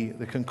think at the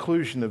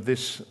conclusion of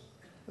this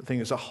thing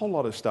is a whole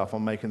lot of stuff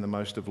on making the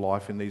most of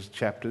life in these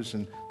chapters,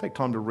 and take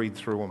time to read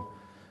through them.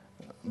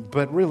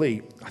 But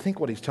really, I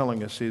think what he's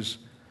telling us is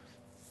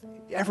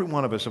every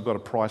one of us have got a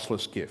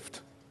priceless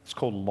gift. It's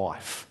called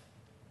life.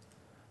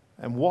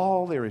 And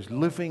while there is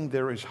living,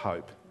 there is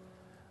hope.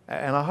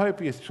 And I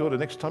hope you sort of,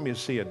 next time you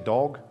see a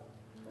dog,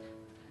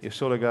 you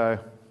sort of go,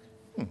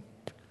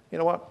 you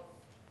know what?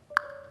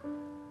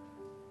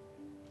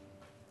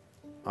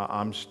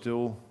 I'm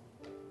still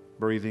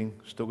breathing,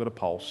 still got a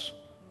pulse.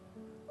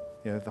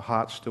 You know, the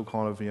heart's still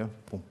kind of,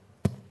 boom.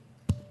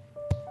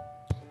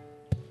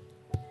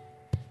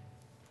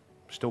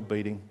 Still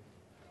beating.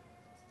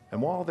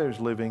 And while there's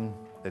living,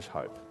 there's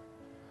hope.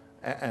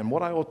 And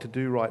what I ought to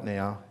do right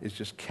now is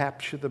just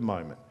capture the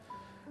moment.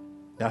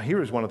 Now,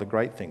 here is one of the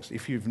great things.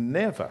 If you've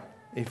never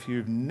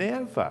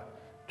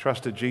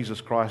trusted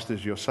Jesus Christ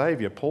as your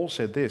Savior, Paul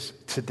said this,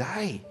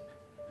 today,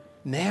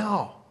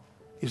 now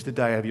is the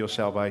day of your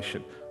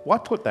salvation. Why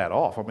put that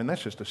off? I mean,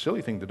 that's just a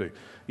silly thing to do.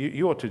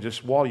 You ought to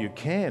just, while you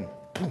can,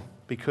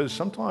 because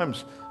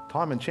sometimes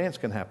time and chance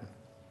can happen.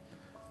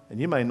 And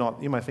you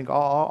may think,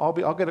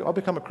 I'll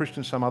become a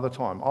Christian some other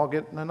time.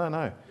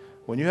 No.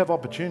 When you have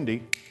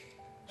opportunity,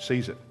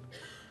 seize it.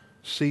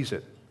 Seize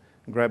it.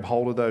 And grab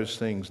hold of those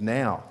things.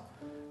 Now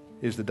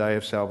is the day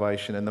of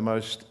salvation, and the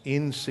most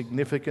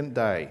insignificant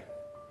day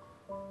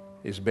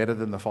is better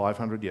than the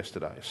 500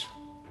 yesterdays,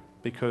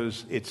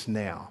 because it's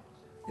now.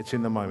 It's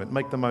in the moment.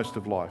 Make the most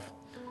of life.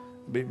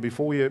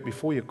 Before you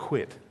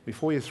quit,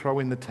 before you throw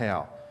in the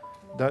towel,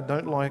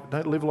 don't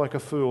live like a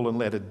fool and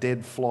let a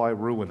dead fly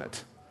ruin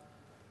it.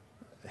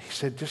 He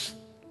said, just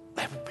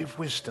have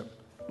wisdom.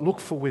 Look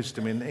for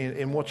wisdom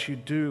in what you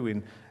do,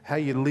 in how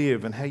you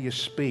live and how you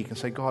speak, and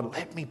say, God,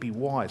 let me be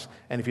wise.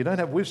 And if you don't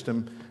have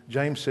wisdom,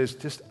 James says,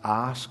 just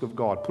ask of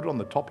God. Put it on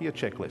the top of your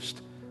checklist.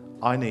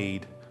 I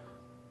need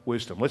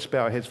wisdom. Let's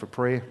bow our heads for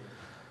prayer.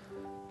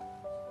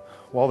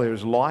 While there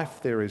is life,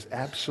 there is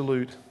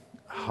absolute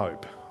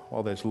hope.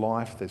 While there's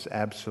life, there's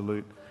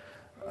absolute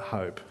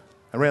hope.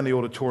 Around the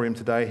auditorium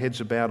today,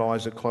 heads are bowed,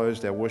 eyes are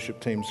closed. Our worship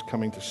team's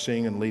coming to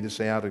sing and lead us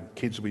out. And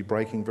kids will be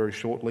breaking very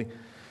shortly.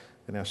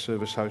 And our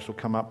service host will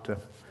come up to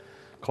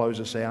close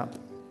us out.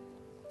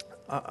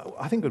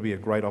 I think it would be a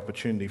great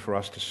opportunity for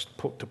us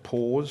to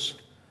pause.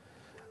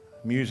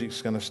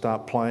 Music's going to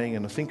start playing,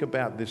 and to think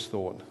about this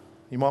thought.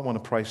 You might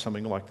want to pray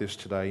something like this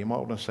today. You might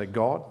want to say,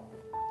 God,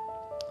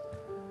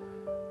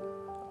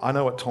 I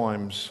know at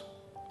times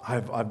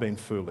I've been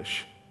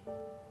foolish.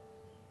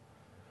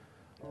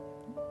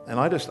 And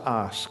I just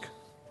ask,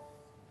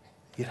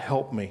 you'd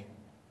help me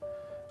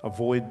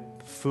avoid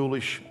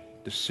foolish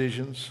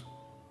decisions.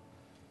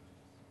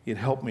 You'd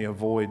help me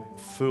avoid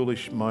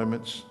foolish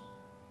moments.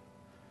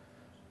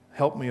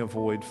 Help me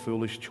avoid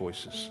foolish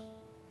choices.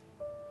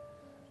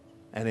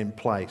 And in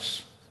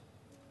place,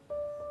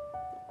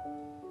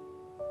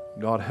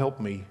 God, help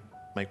me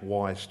make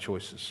wise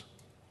choices.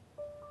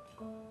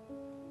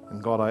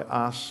 And God, I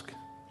ask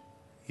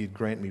you'd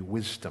grant me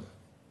wisdom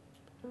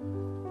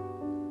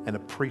and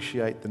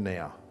appreciate the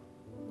now,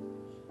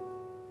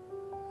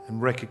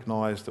 and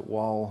recognize that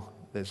while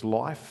there's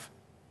life,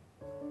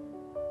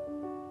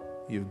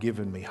 you've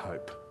given me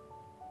hope.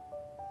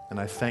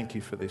 And I thank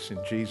you for this in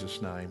Jesus'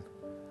 name.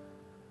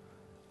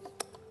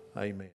 Amen.